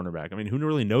a good cornerback. I mean, who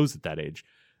really knows at that age?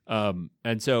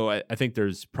 And so I think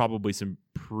there's probably some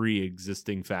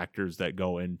pre-existing factors that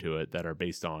go into it that are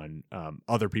based on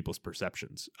other people's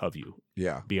perceptions of you.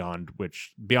 Yeah. Beyond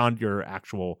your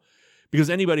actual, because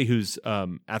anybody who's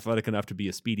athletic enough to be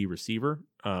a speedy receiver,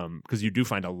 because you do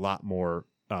find a lot more,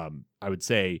 I would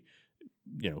say,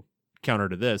 counter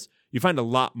to this, you find a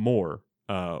lot more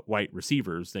white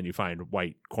receivers than you find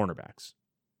white cornerbacks.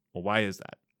 Well, why is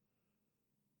that?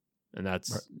 And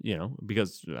that's,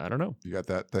 because I don't know. You got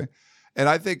that thing. And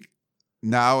I think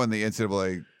now in the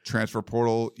NCAA transfer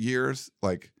portal years,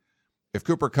 like if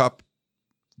Cooper Kupp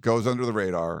goes under the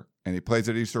radar and he plays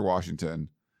at Eastern Washington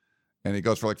and he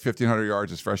goes for like 1,500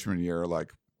 yards his freshman year,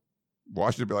 like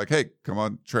Washington be like, hey, come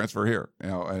on, transfer here.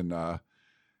 And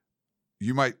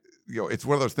you might, it's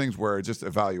one of those things where it's just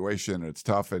evaluation and it's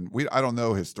tough. And I don't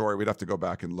know his story. We'd have to go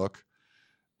back and look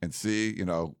and see,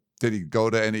 did he go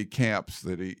to any camps?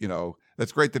 Did he,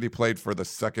 that's great that he played for the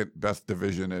second best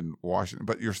division in Washington,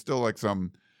 but you're still like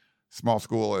some small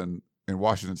school in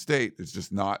Washington State. It's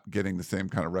just not getting the same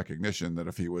kind of recognition that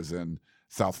if he was in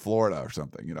South Florida or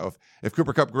something. If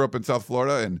Cooper Kupp grew up in South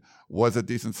Florida and was a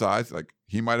decent size, like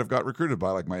he might have got recruited by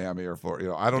like Miami or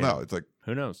Florida. I don't know. It's like,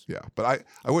 who knows? Yeah, but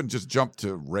I wouldn't just jump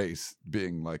to race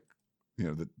being like,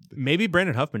 maybe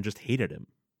Brandon Huffman just hated him.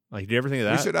 Like, did you ever think of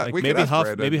that? We could ask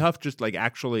Brandon. Maybe Huff just like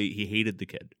actually he hated the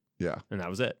kid. Yeah, and that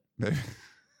was it. Maybe.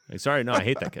 Like, sorry, no, I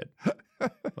hate that kid.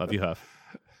 Love you, Huff.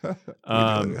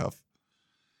 Huff.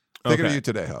 Thinking of you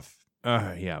today, Huff.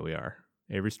 Yeah, we are.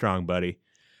 Avery Strong, buddy.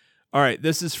 All right,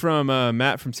 this is from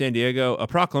Matt from San Diego. A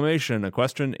proclamation, a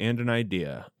question, and an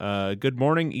idea. Good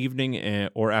morning, evening,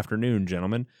 or afternoon,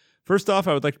 gentlemen. First off,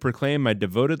 I would like to proclaim my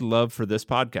devoted love for this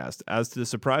podcast. As to the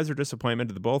surprise or disappointment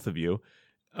of the both of you,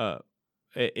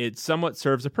 it somewhat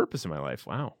serves a purpose in my life.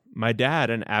 Wow. My dad,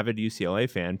 an avid UCLA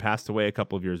fan, passed away a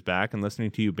couple of years back, and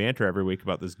listening to you banter every week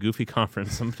about this goofy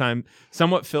conference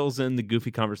somewhat fills in the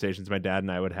goofy conversations my dad and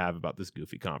I would have about this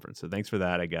goofy conference. So thanks for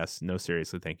that, I guess. No,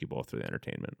 seriously, thank you both for the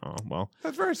entertainment. Oh, well.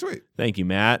 That's very sweet. Thank you,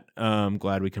 Matt.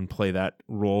 Glad we can play that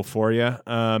role for you.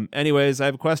 Anyways, I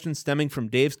have a question stemming from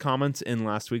Dave's comments in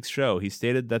last week's show. He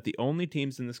stated that the only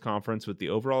teams in this conference with the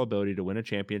overall ability to win a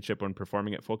championship when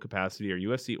performing at full capacity are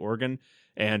USC, Oregon,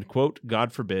 and, quote,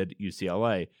 God forbid,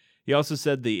 UCLA. He also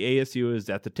said the ASU is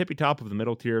at the tippy top of the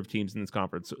middle tier of teams in this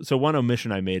conference. So one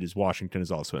omission I made is Washington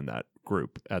is also in that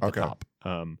group at the top.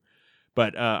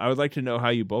 But I would like to know how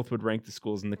you both would rank the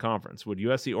schools in the conference. Would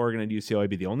USC, Oregon, and UCLA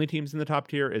be the only teams in the top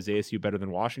tier? Is ASU better than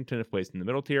Washington if placed in the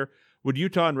middle tier? Would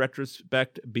Utah, in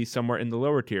retrospect, be somewhere in the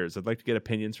lower tiers? I'd like to get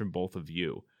opinions from both of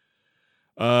you.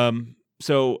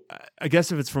 So I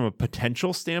guess if it's from a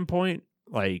potential standpoint,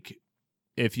 like,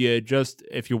 if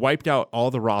you wiped out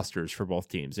all the rosters for both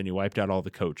teams and you wiped out all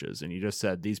the coaches and you just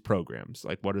said these programs,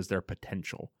 like, what is their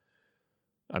potential?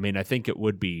 I mean, I think it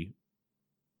would be,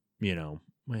 I mean,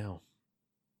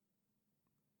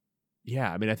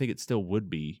 I think it still would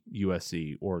be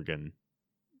USC, Oregon,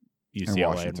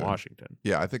 UCLA, and Washington.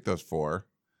 Yeah, I think those four.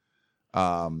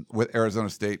 With Arizona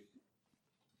State,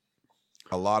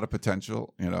 a lot of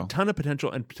potential, Ton of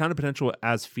potential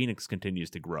as Phoenix continues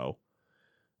to grow.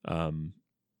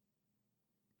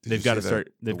 They've got to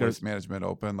start. They've got waste management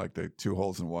open, like the 2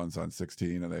 holes and ones on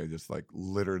 16, and they just like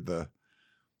littered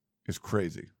it's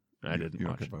crazy. I didn't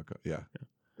watch. Yeah,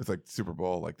 it's like Super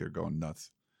Bowl. Like they're going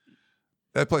nuts.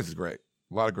 That place is great.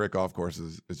 A lot of great golf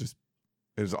courses. It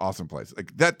is an awesome place.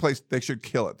 Like that place, they should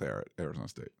kill it there at Arizona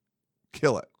State.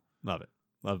 Kill it. Love it.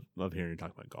 Love hearing you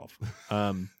talk about golf.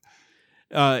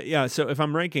 So if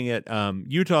I'm ranking it,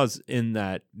 Utah's in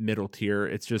that middle tier.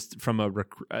 It's just from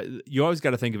you always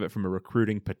got to think of it from a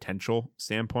recruiting potential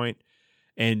standpoint.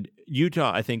 And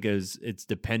Utah, I think, it's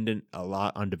dependent a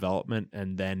lot on development,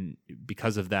 and then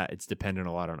because of that, it's dependent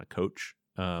a lot on a coach.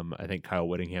 I think Kyle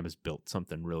Whittingham has built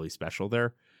something really special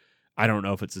there. I don't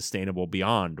know if it's sustainable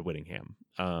beyond Whittingham.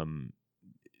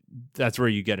 That's where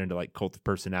you get into like cult of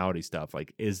personality stuff.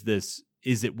 Like, is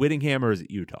it Whittingham or is it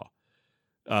Utah?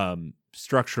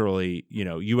 Structurally,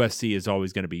 USC is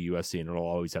always going to be USC, and it'll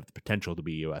always have the potential to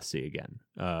be USC again.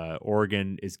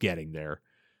 Oregon is getting there.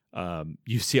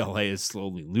 UCLA is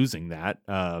slowly losing that,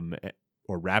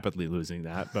 or rapidly losing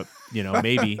that, but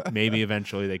maybe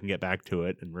eventually they can get back to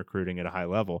it and recruiting at a high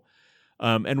level.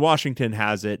 And Washington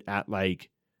has it at like,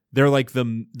 they're like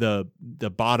the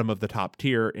bottom of the top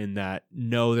tier in that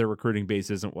no, their recruiting base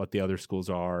isn't what the other schools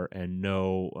are, and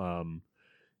no,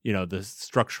 the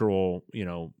structural,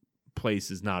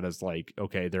 place is not as like,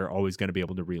 okay, they're always going to be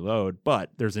able to reload, but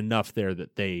there's enough there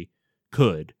that they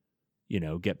could,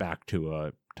 get back to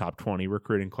a top 20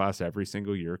 recruiting class every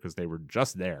single year, because they were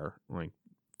just there like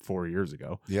 4 years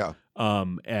ago. Yeah.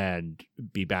 And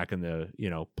be back in the,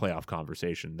 playoff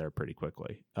conversation there pretty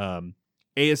quickly.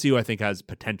 ASU, I think, has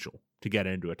potential to get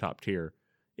into a top tier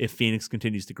if Phoenix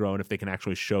continues to grow and if they can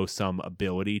actually show some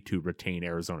ability to retain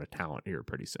Arizona talent here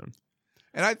pretty soon.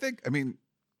 And I think,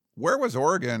 where was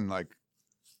Oregon like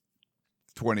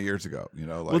 20 years ago?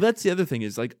 Well, that's the other thing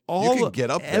is like you can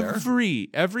get up there.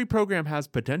 Every program has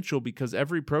potential, because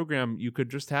every program you could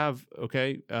just have,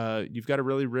 you've got a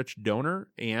really rich donor,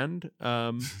 and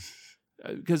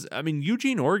because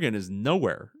Eugene, Oregon is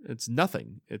nowhere. It's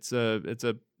nothing. It's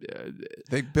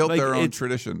they built their own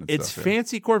tradition. It's stuff,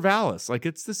 fancy Corvallis. Like,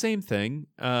 it's the same thing.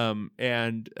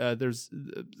 And there's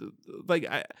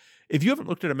if you haven't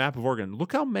looked at a map of Oregon,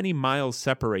 look how many miles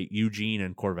separate Eugene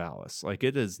and Corvallis. Like,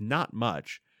 it is not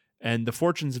much. And the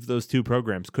fortunes of those two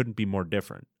programs couldn't be more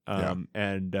different.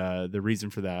 And the reason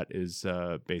for that is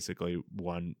basically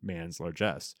one man's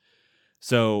largesse.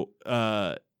 So,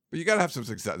 but you got to have some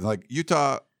success. Like,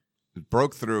 Utah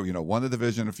broke through, won the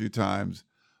division a few times,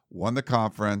 won the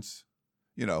conference.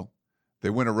 They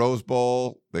win a Rose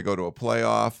Bowl. They go to a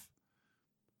playoff.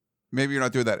 Maybe you're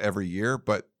not doing that every year,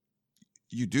 but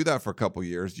you do that for a couple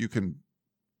years, you can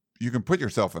put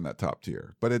yourself in that top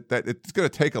tier. But it's going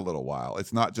to take a little while.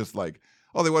 It's not just like,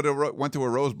 oh, they went to a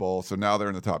Rose Bowl, so now they're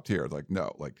in the top tier. Like,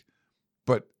 no,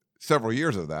 but several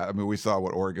years of that. We saw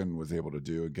what Oregon was able to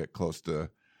do and get close to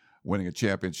winning a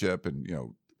championship, and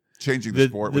changing the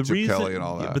sport with Chip Kelly and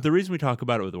all that. But the reason we talk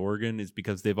about it with Oregon is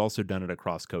because they've also done it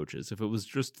across coaches. If it was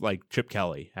just like Chip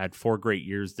Kelly had 4 great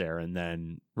years there and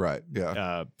then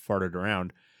farted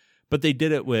around. But they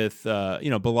did it with,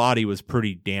 Bellotti was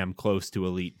pretty damn close to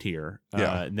elite tier.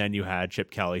 And then you had Chip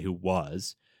Kelly, who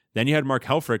was. Then you had Mark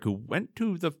Helfrich, who went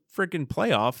to the freaking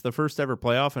playoff, the first ever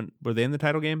playoff. And were they in the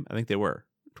title game? I think they were.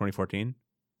 2014?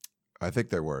 I think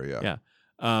they were, yeah. Yeah.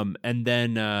 And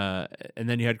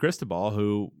then you had Cristobal,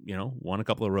 who, won a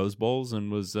couple of Rose Bowls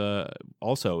and was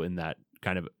also in that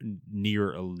kind of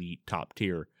near elite top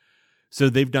tier. So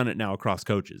they've done it now across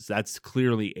coaches. That's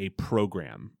clearly a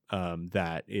program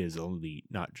that is elite,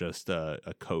 not just a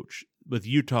coach. With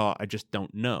Utah, I just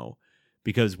don't know,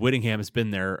 because Whittingham has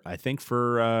been there, I think,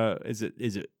 for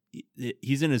he's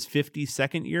in his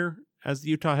 52nd year as the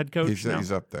Utah head coach.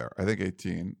 He's up there. I think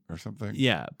 18 or something.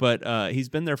 Yeah, but he's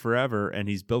been there forever, and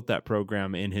he's built that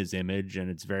program in his image, and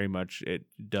it's very much, it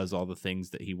does all the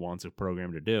things that he wants a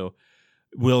program to do.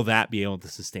 Will that be able to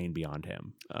sustain beyond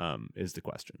him is the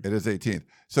question. It is 18th.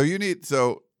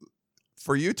 So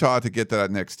for Utah to get to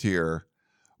that next tier,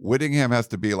 Whittingham has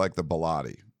to be like the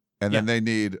Bellotti, and then they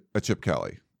need a Chip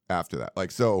Kelly after that.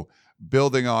 Like, so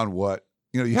building on what,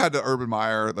 you had the Urban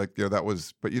Meyer, that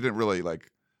was, but you didn't really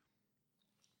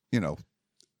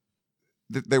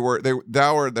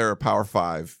they're a Power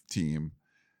 5 team.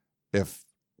 If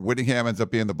Whittingham ends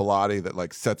up being the Bellotti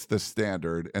that sets this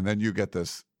standard, and then you get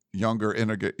this younger,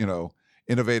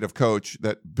 innovative coach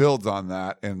that builds on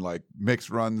that and makes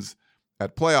runs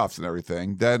at playoffs and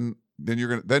everything, then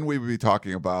we would be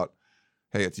talking about,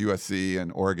 hey, it's USC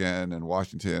and Oregon and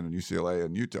Washington and UCLA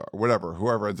and Utah or whatever,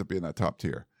 whoever ends up being that top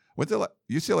tier.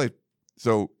 UCLA?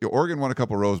 So Oregon won a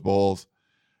couple Rose Bowls.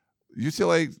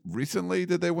 UCLA recently,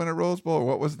 did they win a Rose Bowl? Or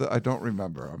what was I don't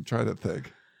remember. I'm trying to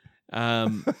think.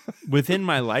 Within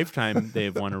my lifetime,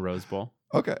 they've won a Rose Bowl.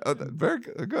 Okay, very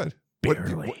good.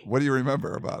 Barely. What do you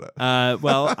remember about it?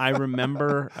 Well, I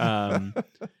remember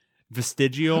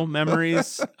vestigial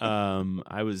memories.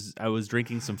 I was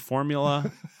drinking some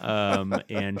formula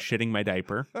and shitting my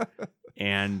diaper,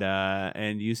 and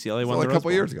UCLA won the Rose Bowl. A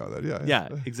couple years ago, then, yeah,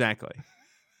 exactly.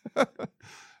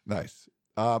 Nice,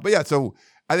 but yeah. So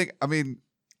I think,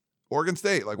 Oregon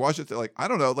State, Washington, I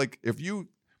don't know, if you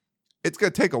it's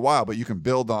going to take a while, but you can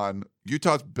build on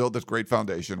Utah's build this great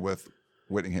foundation with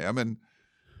Whittingham,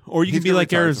 or you he's can be gonna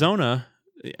like retire Arizona,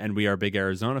 and we are big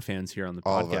Arizona fans here on the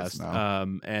All of us podcast.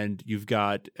 now. And you've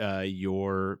got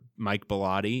your Mike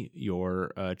Bellotti,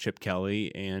 your Chip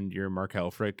Kelly, and your Mark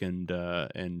Helfrich,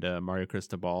 and Mario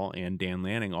Cristobal, and Dan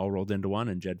Lanning all rolled into one,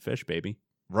 and Jed Fish, baby.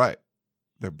 right?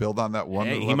 They build on that one.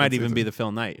 Hey, he might even be the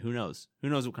Phil Knight. Who knows? Who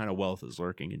knows what kind of wealth is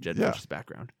lurking in Jed Fish's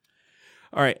background?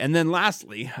 All right, and then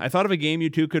lastly, I thought of a game you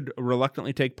two could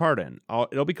reluctantly take part in.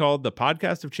 It'll be called the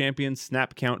Podcast of Champions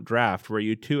Snap Count Draft, where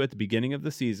you two at the beginning of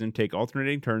the season take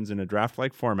alternating turns in a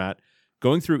draft-like format,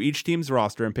 going through each team's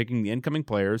roster and picking the incoming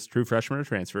players, true freshmen or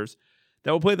transfers,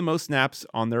 that will play the most snaps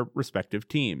on their respective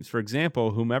teams. For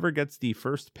example, whomever gets the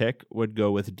first pick would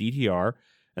go with DTR,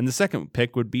 and the second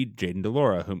pick would be Jaden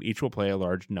DeLora, whom each will play a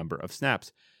large number of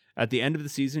snaps. At the end of the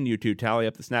season, you two tally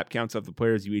up the snap counts of the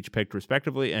players you each picked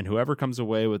respectively, and whoever comes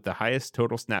away with the highest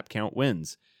total snap count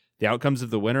wins. The outcomes of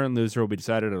the winner and loser will be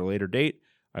decided at a later date.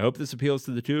 I hope this appeals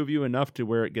to the two of you enough to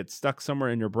where it gets stuck somewhere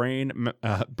in your brain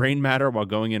matter while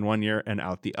going in one year and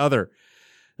out the other.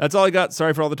 That's all I got.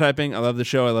 Sorry for all the typing. I love the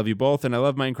show. I love you both, and I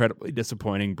love my incredibly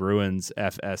disappointing Bruins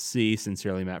FSC.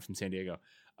 Sincerely, Matt from San Diego.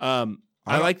 I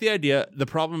like the idea. The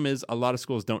problem is a lot of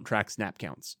schools don't track snap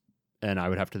counts, and we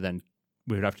would have to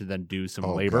then do some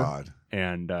labor. God.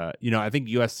 And I think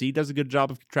USC does a good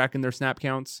job of tracking their snap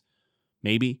counts.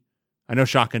 Maybe. I know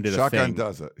Shotgun did a thing. Shotgun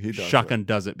does it. He does. Shotgun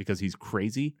does it because he's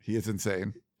crazy. He is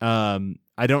insane.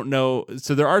 I don't know.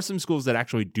 So there are some schools that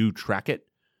actually do track it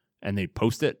and they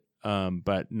post it,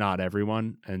 but not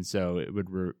everyone. And so it would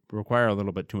require a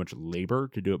little bit too much labor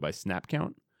to do it by snap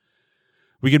count.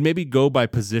 We could maybe go by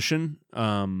position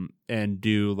and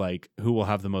do like who will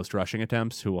have the most rushing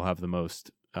attempts, who will have the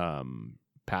most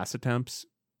pass attempts.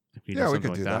 We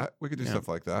could do that. We could do stuff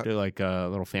like that. Do like a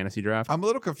little fantasy draft. I'm a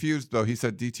little confused though. He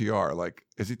said DTR. Like,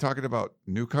 is he talking about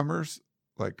newcomers?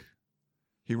 Like,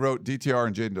 he wrote DTR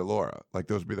and Jaden DeLora. Like,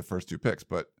 those would be the first two picks.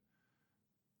 But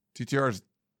DTR is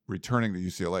returning to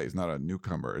UCLA. He's not a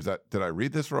newcomer. Did I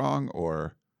read this wrong,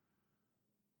 or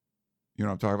you know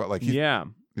what I'm talking about? Like, he's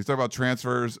talking about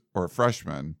transfers or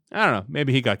freshmen. I don't know.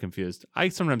 Maybe he got confused. I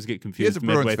sometimes get confused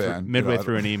midway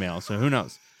through an email. So who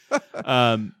knows?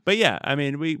 But yeah, I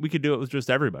mean, we could do it with just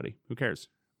everybody. Who cares?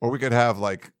 Or we could have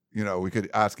like, we could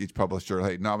ask each publisher,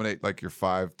 hey, nominate like your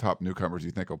 5 top newcomers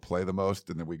you think will play the most,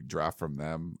 and then we draft from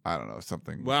them. I don't know,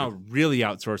 something. Wow, really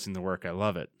outsourcing the work. I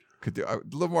love it. Could do a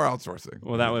little more outsourcing.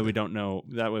 Well, that way we don't know.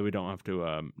 That way we don't have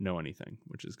to know anything,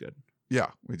 which is good. Yeah,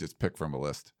 we just pick from a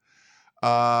list.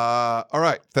 All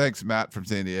right. Thanks, Matt from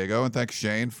San Diego, and thanks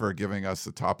Shane for giving us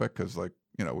the topic, because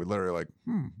we literally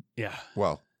Yeah.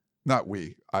 Well, not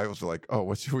we. I was like, oh,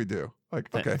 what should we do?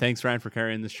 Like, okay. Thanks, Ryan, for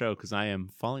carrying this show, because I am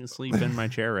falling asleep in my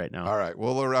chair right now. All right.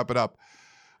 Well, we'll wrap it up.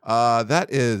 That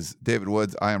is David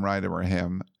Woods. I am Ryan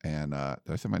Abraham. And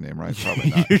did I say my name right? Probably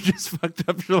not. You just fucked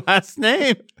up your last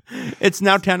name. It's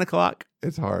now 10 o'clock.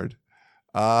 It's hard.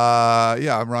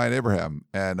 I'm Ryan Abraham.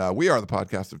 And we are the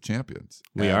Podcast of Champions.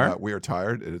 We are? We are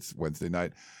tired. It's Wednesday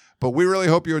night. But we really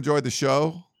hope you enjoyed the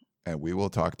show. And we will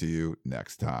talk to you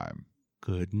next time.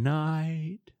 Good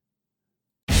night.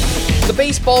 The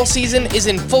baseball season is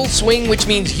in full swing, which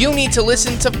means you need to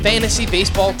listen to Fantasy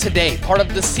Baseball Today, part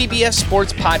of the CBS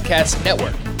Sports Podcast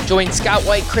Network. Join Scott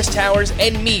White, Chris Towers,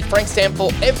 and me, Frank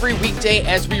Stample, every weekday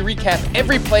as we recap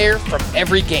every player from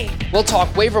every game. We'll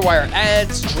talk waiver wire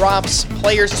ads, drops,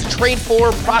 players to trade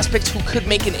for, prospects who could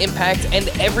make an impact, and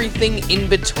everything in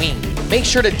between. Make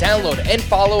sure to download and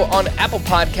follow on Apple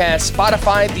Podcasts,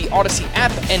 Spotify, the Odyssey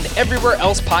app, and everywhere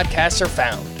else podcasts are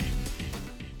found.